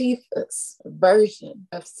 Queen Latifah's version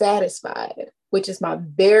of Satisfied, which is my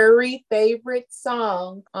very favorite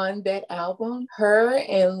song on that album. Her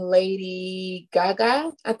and Lady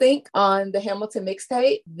Gaga, I think, on the Hamilton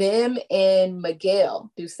mixtape, them and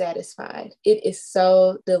Miguel do Satisfied. It is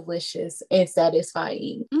so delicious and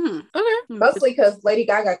satisfying. Okay. Mostly because Lady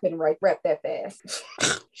Gaga couldn't rap that fast.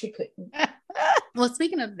 She couldn't. Well,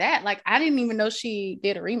 speaking of that, like, I didn't even know she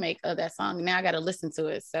did a remake of that song. Now I got to listen to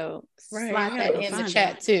it. So slide that in the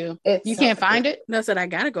chat too. You can't find it? No, said I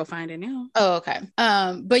got to go find it now. Oh, okay.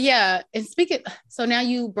 But yeah, and so now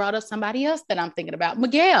you brought up somebody else that I'm thinking about.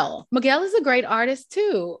 Miguel. Miguel is a great artist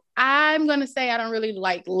too. I'm going to say I don't really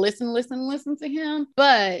like listen to him,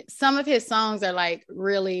 but some of his songs are like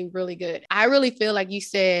really, really good. I really feel like you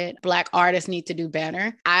said Black artists need to do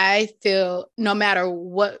better. I feel no matter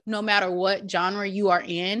what genre you are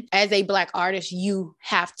in, as a Black artist, you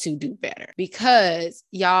have to do better because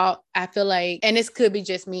y'all, I feel like, and this could be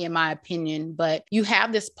just me in my opinion, but you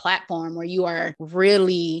have this platform where you are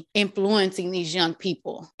really influencing these young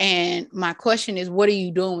people. And my question is, what are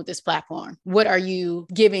you doing with this platform? What are you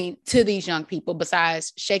giving to these young people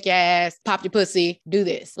besides shake your ass, pop your pussy, do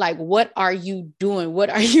this? Like, what are you doing? What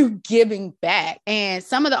are you giving back? And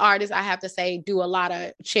some of the artists, I have to say, do a lot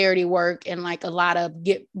of charity work and like a lot of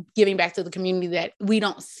giving back to the community that we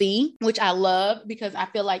don't see, which I love because I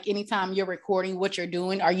feel like anytime you're recording what you're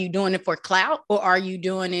doing, are you doing it for clout or are you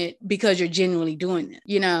doing it because you're genuinely doing it?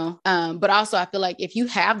 You know? But also I feel like if you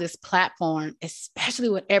have this platform, especially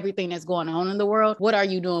with everything that's going on in the world, what are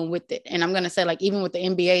you doing with it? And I'm going to say, like, even with the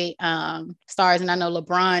NBA stars, and I know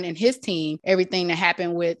LeBron and his team, everything that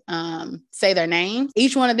happened with say their names,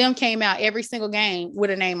 each one of them came out every single game with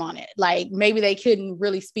a name on it. Like, maybe they couldn't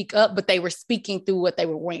really speak up, but they were speaking through what they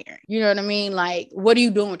were wearing. You know what I mean? Like, what are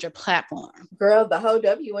you doing with your platform? Girl, the whole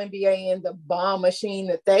WNBA and the bomb machine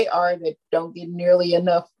that they are, that don't get nearly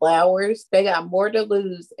enough flowers. They got more to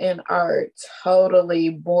lose and are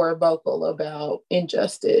totally more vocal about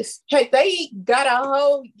injustice. Heck, they got a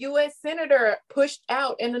whole U.S. senator pushed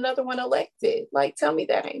out and another one elected. Like, tell me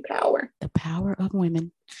that ain't power. The power of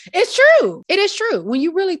women. It's true. It is true. When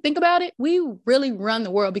you really think about it, we really run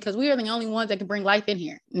the world because we are the only ones that can bring life in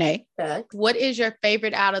here. Nay. What is your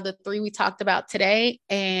favorite out of the three we talked about today?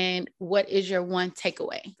 And what is your one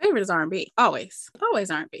takeaway? Favorite is R&B. Always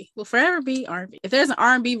R&B. Will forever be R&B. If there's an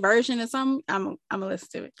R&B version of something, I'm gonna listen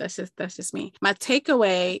to it. That's just me. My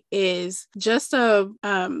takeaway is just a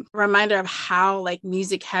reminder of how like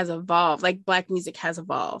music has evolved, like Black music has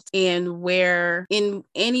evolved, and where in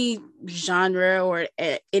any genre or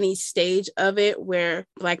at any stage of it where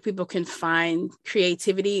Black people can find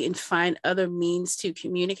creativity and find other means to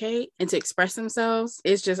communicate and to express themselves.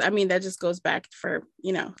 It's just, I mean, that just goes back for,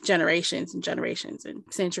 you know, generations and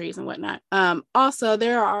centuries and whatnot. Also,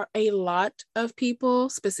 there are a lot of people,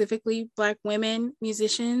 specifically Black women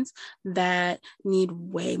musicians, that need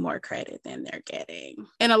way more credit than they're getting.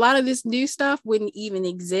 And a lot of this new stuff wouldn't even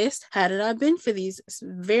exist had it not been for these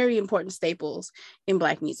very important staples in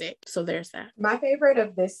Black music. So there's that. My favorite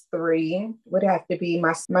of this three would have to be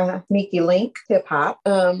my sneaky link hip hop,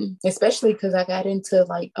 especially because I got into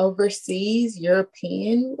like overseas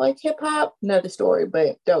European like hip hop. Another story,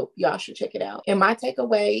 but dope. Y'all should check it out. And my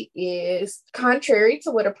takeaway is, contrary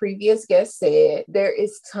to what a previous guest said, there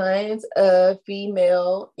is tons of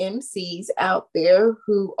female MCs out there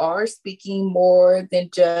who are speaking more than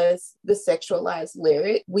just the sexualized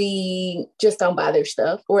lyric. We just don't buy their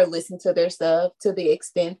stuff or listen to their stuff to the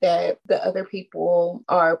extent that the other people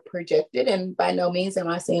are projected. And by no means am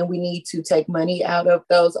I saying we need to take money out of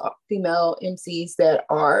those female MCs that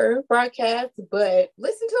are broadcast, but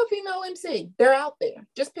listen to a female MC. They're out there.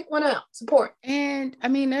 Just pick one out. Support. And I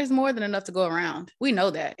mean, there's more than enough to go around. We know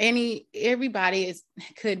that. Everybody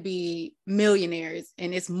could be millionaires,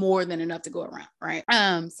 and it's more than enough to go around, right?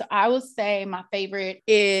 So I would say my favorite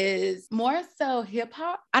is more so hip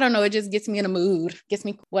hop. I don't know, it just gets me in a mood, gets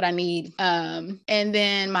me what I need. And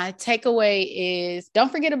then my takeaway is,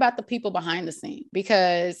 don't forget about the people behind the scene,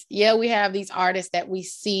 because yeah, we have these artists that we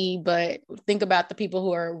see, but think about the people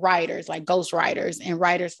who are writers, like ghost writers and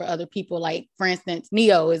writers for other people. Like, for instance,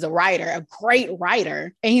 Neo is a writer, a great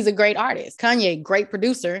writer, and he's a great artist. Kanye, great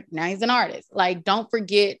producer, now he's an artist. Like, don't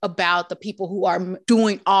forget about the people who are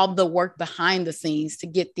doing all the work behind the scenes to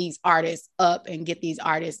get these artists up and get these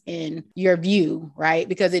artists in your view, right?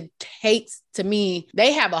 Because it takes, to me,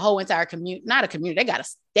 they have a whole entire community, not a community, they got a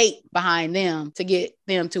state behind them to get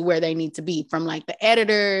them to where they need to be, from like the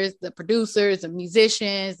editors, the producers, the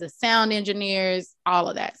musicians, the sound engineers, all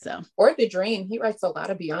of that. So, or The Dream, he writes a lot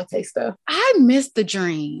of Beyonce stuff. I miss The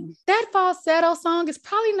Dream. That falsetto song is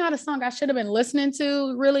probably not a song I should have been listening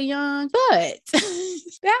to really young, but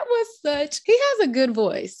that was he has a good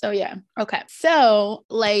voice. So yeah. Okay. So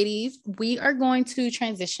ladies, we are going to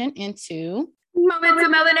transition into Moments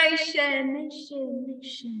of Melanation.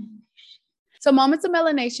 So Moments of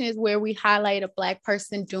Melanation is where we highlight a Black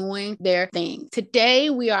person doing their thing.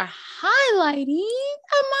 Today, we are highlighting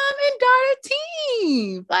a mom and daughter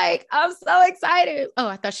team. Like, I'm so excited. Oh,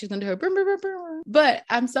 I thought she was going to do her brum, brum, brum, brum. But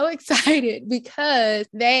I'm so excited because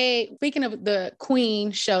speaking of the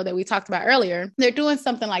Queen show that we talked about earlier, they're doing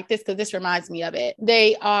something like this because this reminds me of it.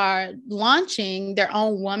 They are launching their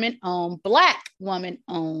own woman-owned, Black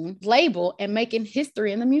woman-owned label and making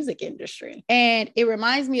history in the music industry. And it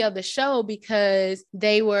reminds me of the show because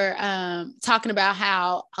they were talking about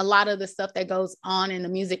how a lot of the stuff that goes on in the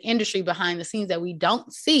music industry behind the scenes that we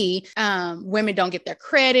don't see, women don't get their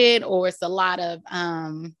credit, or it's a lot of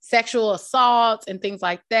sexual assaults and things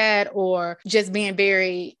like that, or just being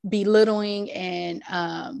very belittling and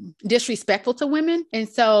disrespectful to women. And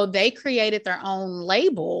so they created their own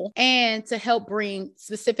label and to help bring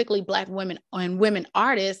specifically Black women and women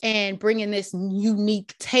artists and bringing this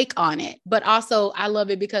unique take on it. But also I love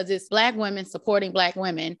it because it's Black women supporting Black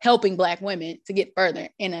women, helping Black women to get further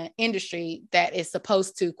in an industry that is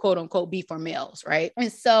supposed to quote unquote be for males, right?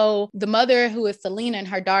 And so the mother, who is Selena, and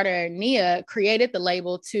her daughter Nia, created the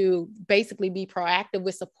label to basically be proactive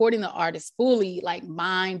with supporting the artist fully, like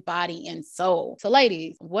mind, body, and soul. So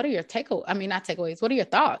ladies, what are your not takeaways, what are your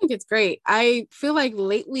thoughts? I think it's great. I feel like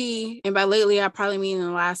lately, and by lately I probably mean in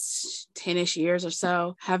the last 10-ish years or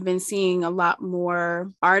so, have been seeing a lot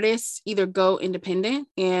more artists either go independent,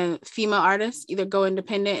 and female artists either go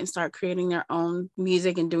independent and start creating their own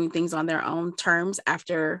music and doing things on their own terms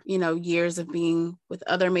after, years of being with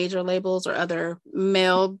other major labels or other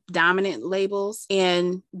male dominant labels.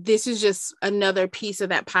 And this is just another piece of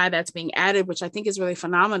that pie that's being added, which I think is really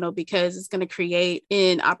phenomenal because it's going to create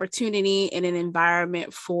an opportunity and an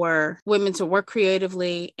environment for women to work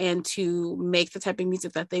creatively and to make the type of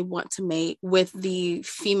music that they want to make with the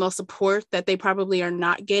female support that they probably are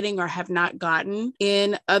not getting or have not gotten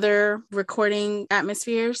in other recording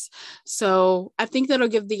atmospheres. So I think that'll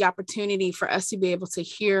give the opportunity for us to be able to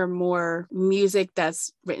hear more music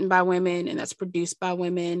that's written by women and that's produced by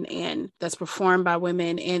women and that's performed by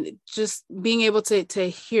women, and just being able to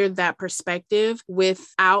hear that perspective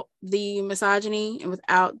without the misogyny and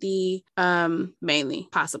without the mainly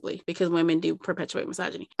possibly because women do perpetuate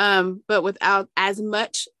misogyny, but without as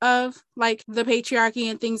much of like the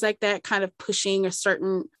patriarchy and things like that kind of pushing a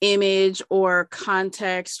certain image or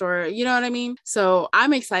context, or you know what I mean? So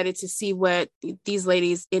I'm excited to see what these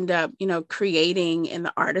ladies end up, creating and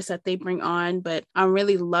the artists that they bring on. But I'm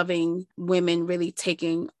really loving women really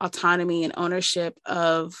taking autonomy and ownership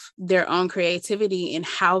of their own creativity and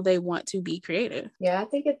how they want to be creative. Yeah, I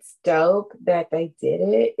think it's it's dope that they did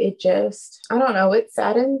it. It just, I don't know, it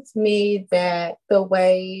saddens me that the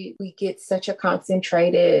way we get such a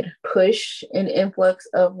concentrated push and influx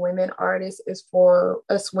of women artists is for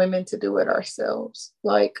us women to do it ourselves.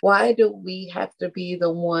 Like, why do we have to be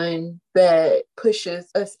the one that pushes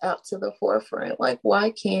us out to the forefront? Like,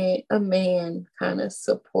 why can't a man kind of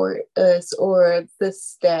support us, or the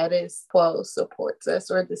status quo supports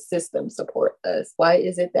us, or the system support us? Why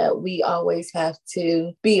is it that we always have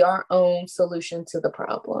to be our own solution to the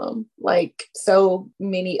problem? Like so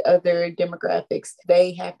many other demographics,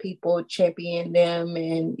 they have people champion them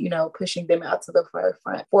and, you know, pushing them out to the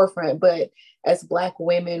forefront. But as Black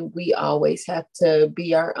women, we always have to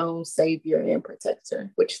be our own savior and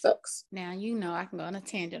protector, which sucks. Now, you know, I can go on a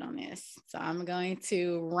tangent on this. So I'm going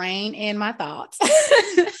to rein in my thoughts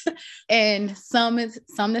and sum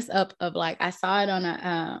this up of like, I saw it on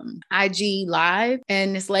a IG live,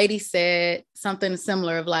 and this lady said something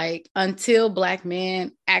similar of like, until Black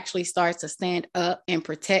men actually start to stand up and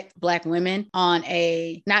protect Black women on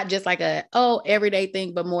a, not just like a, everyday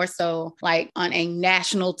thing, but more so like on a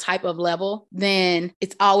national type of level, then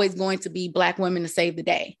it's always going to be Black women to save the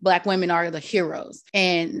day. Black women are the heroes.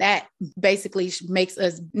 And that basically makes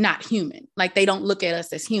us not human. Like, they don't look at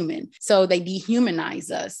us as human. So they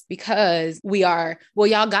dehumanize us because we are, well,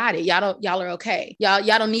 y'all got it. Y'all are okay. Y'all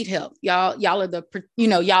don't need help. Y'all are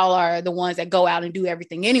y'all are the ones that go out and do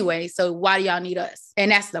everything anyway. So why do y'all need us?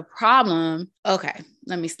 And that's the problem. Okay,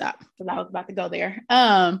 let me stop because I was about to go there.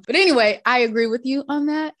 But anyway, I agree with you on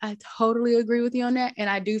that. I totally agree with you on that. And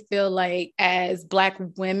I do feel like as Black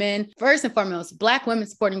women, first and foremost, Black women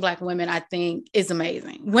supporting Black women, I think is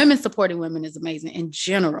amazing. Women supporting women is amazing in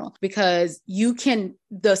general, because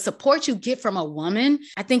the support you get from a woman,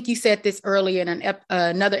 I think you said this earlier in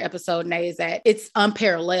another episode, Nay, is that it's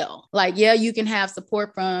unparalleled. Like, yeah, you can have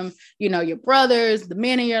support from, your brothers, the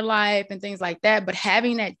men in your life and things like that. But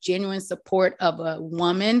having that genuine support of a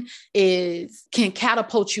woman can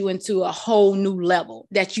catapult you into a whole new level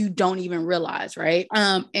that you don't even realize, right?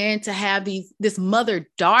 And to have this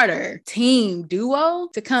mother-daughter team duo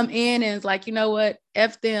to come in and it's like, you know what?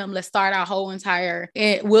 F them, let's start our whole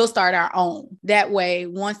and we'll start our own. That way,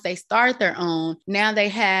 once they start their own, now they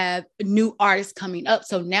have new artists coming up.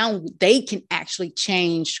 So now they can actually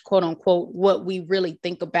change, quote unquote, what we really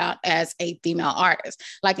think about as a female artist.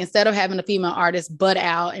 Like, instead of having a female artist butt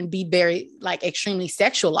out and be very like extremely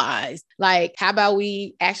sexualized, like, how about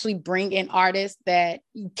we actually bring in artists that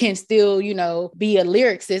can still, be a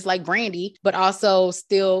lyricist like Brandy, but also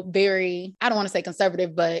still very, I don't want to say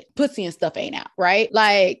conservative, but pussy and stuff ain't out, right?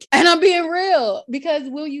 Like, and I'm being real, because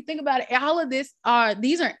will you think about it, all of these are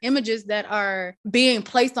images that are being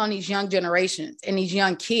placed on these young generations and these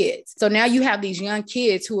young kids. So now you have these young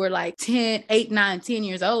kids who are like 10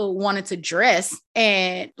 years old wanting to dress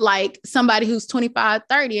and like somebody who's 25,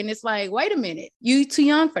 30. And it's like, wait a minute, you too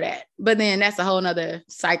young for that. But then that's a whole nother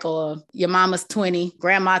cycle of your mama's 20,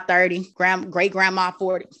 grandma 30, great grandma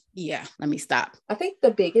 40. Yeah, let me stop. I think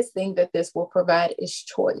the biggest thing that this will provide is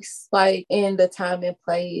choice, like in the time and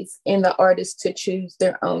place, in the artist to choose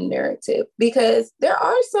their own narrative. Because there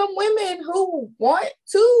are some women who want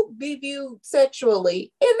to be viewed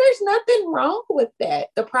sexually, and there's nothing wrong with that.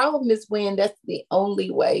 The problem is when that's the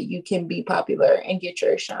only way you can be popular and get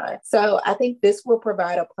your shine. So I think this will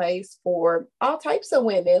provide a place for all types of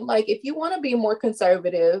women. Like, if you want to be more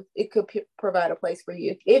conservative, it could provide a place for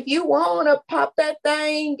you. If you want to pop that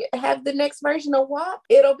thing, have the next version of WAP,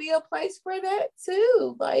 it'll be a place for that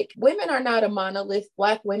too. Like, women are not a monolith.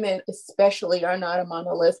 Black women especially are not a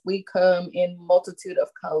monolith. We come in multitude of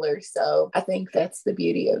colors. So I think that's the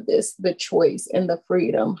beauty of this, the choice and the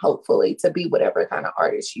freedom, hopefully, to be whatever kind of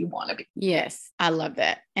artist you want to be. Yes, I love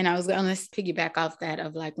that. And I was going to piggyback off that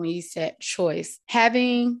of like, when you said choice,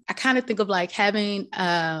 I kind of think of like having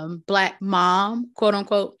Black mom, quote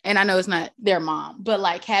unquote, and I know it's not their mom, but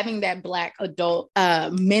like having that Black adult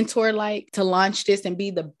mentor, like, to launch this and be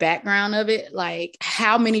the background of it, like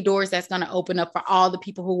how many doors that's going to open up for all the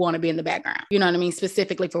people who want to be in the background. You know what I mean?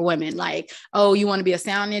 Specifically for women, like, oh, you want to be a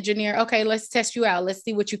sound engineer? Okay, let's test you out. Let's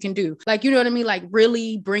see what you can do. Like, you know what I mean? Like,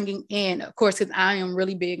 really bringing in, of course, because I am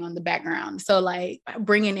really big on the background. So like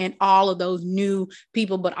bringing in all of those new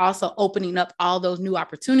people, but also opening up all those new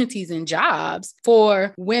opportunities and jobs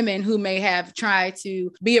for women who may have tried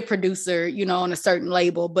to be a producer, on a certain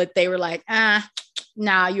label, but they were like,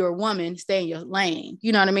 nah, you're a woman, stay in your lane.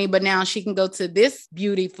 You know what I mean? But now she can go to this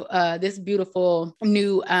beautiful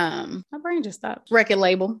new, my brain just stopped, record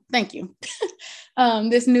label. Thank you.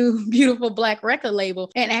 this new beautiful Black record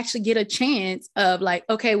label and actually get a chance of like,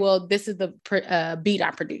 okay, well, this is the beat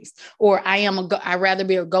I produced, or I'd rather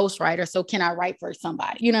be a ghostwriter. So can I write for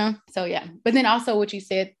somebody, you know? So yeah. But then also what you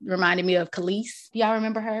said reminded me of Khalees. Do y'all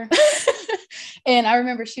remember her? And I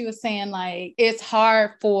remember she was saying like, it's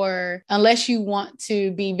hard unless you want to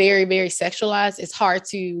be very, very sexualized, it's hard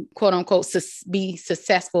to quote unquote be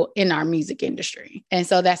successful in our music industry. And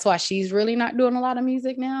so that's why she's really not doing a lot of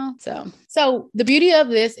music now. So the beauty of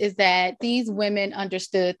this is that these women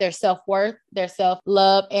understood their self-worth, their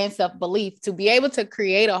self-love, and self-belief. To be able to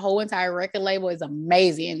create a whole entire record label is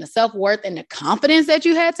amazing. And the self-worth and the confidence that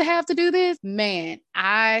you had to have to do this, man,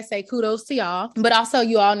 I say kudos to y'all. But also,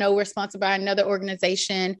 you all know we're sponsored by another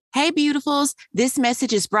organization. Hey, beautifuls. This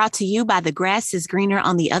message is brought to you by The Grass is Greener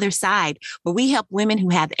on the Other Side, where we help women who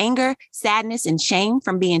have anger, sadness, and shame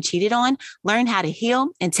from being cheated on learn how to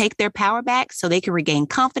heal and take their power back so they can regain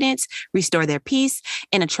confidence, restore their peace,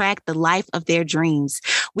 and attract the life of their dreams.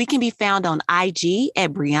 We can be found on IG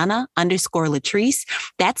at Brianna_Latrice.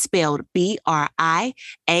 That's spelled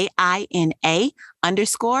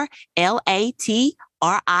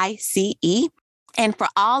BRIANA_LATRICE. And for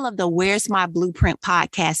all of the Where's My Blueprint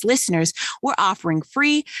podcast listeners, we're offering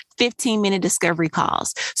free 15-minute discovery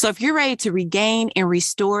calls. So if you're ready to regain and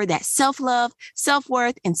restore that self-love,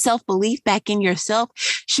 self-worth, and self-belief back in yourself,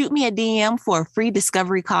 shoot me a DM for a free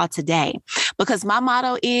discovery call today. Because my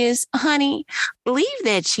motto is, honey, leave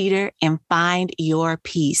that cheater and find your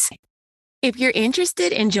peace. If you're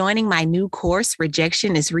interested in joining my new course,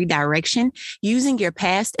 Rejection is Redirection, using your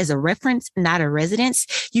past as a reference, not a residence,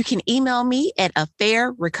 you can email me at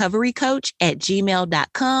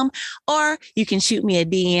affairrecoverycoach@gmail.com, or you can shoot me a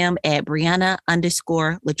DM at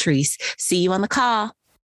Brianna_Latrice. See you on the call.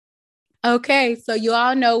 Okay, so you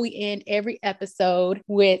all know we end every episode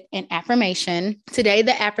with an affirmation. Today,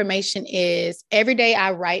 the affirmation is, every day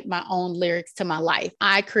I write my own lyrics to my life.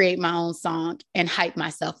 I create my own song and hype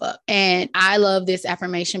myself up. And I love this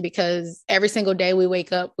affirmation because every single day we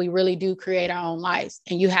wake up, we really do create our own lives.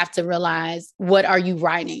 And you have to realize, what are you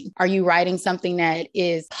writing? Are you writing something that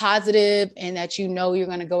is positive and that you know you're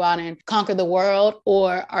going to go out and conquer the world?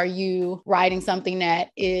 Or are you writing something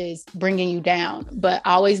that is bringing you down? But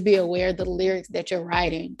always be aware the lyrics that you're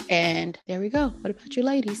writing. And there we go. What about you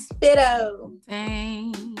ladies? Ditto.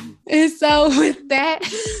 Dang. And so with that,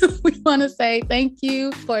 we want to say thank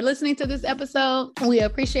you for listening to this episode. We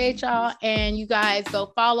appreciate y'all. And you guys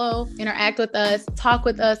go follow, interact with us, talk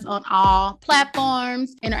with us on all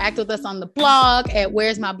platforms, interact with us on the blog at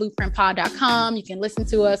where'smyblueprintpod.com. You can listen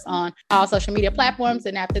to us on all social media platforms.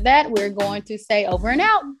 And after that, we're going to say over and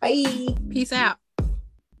out. Bye. Peace out.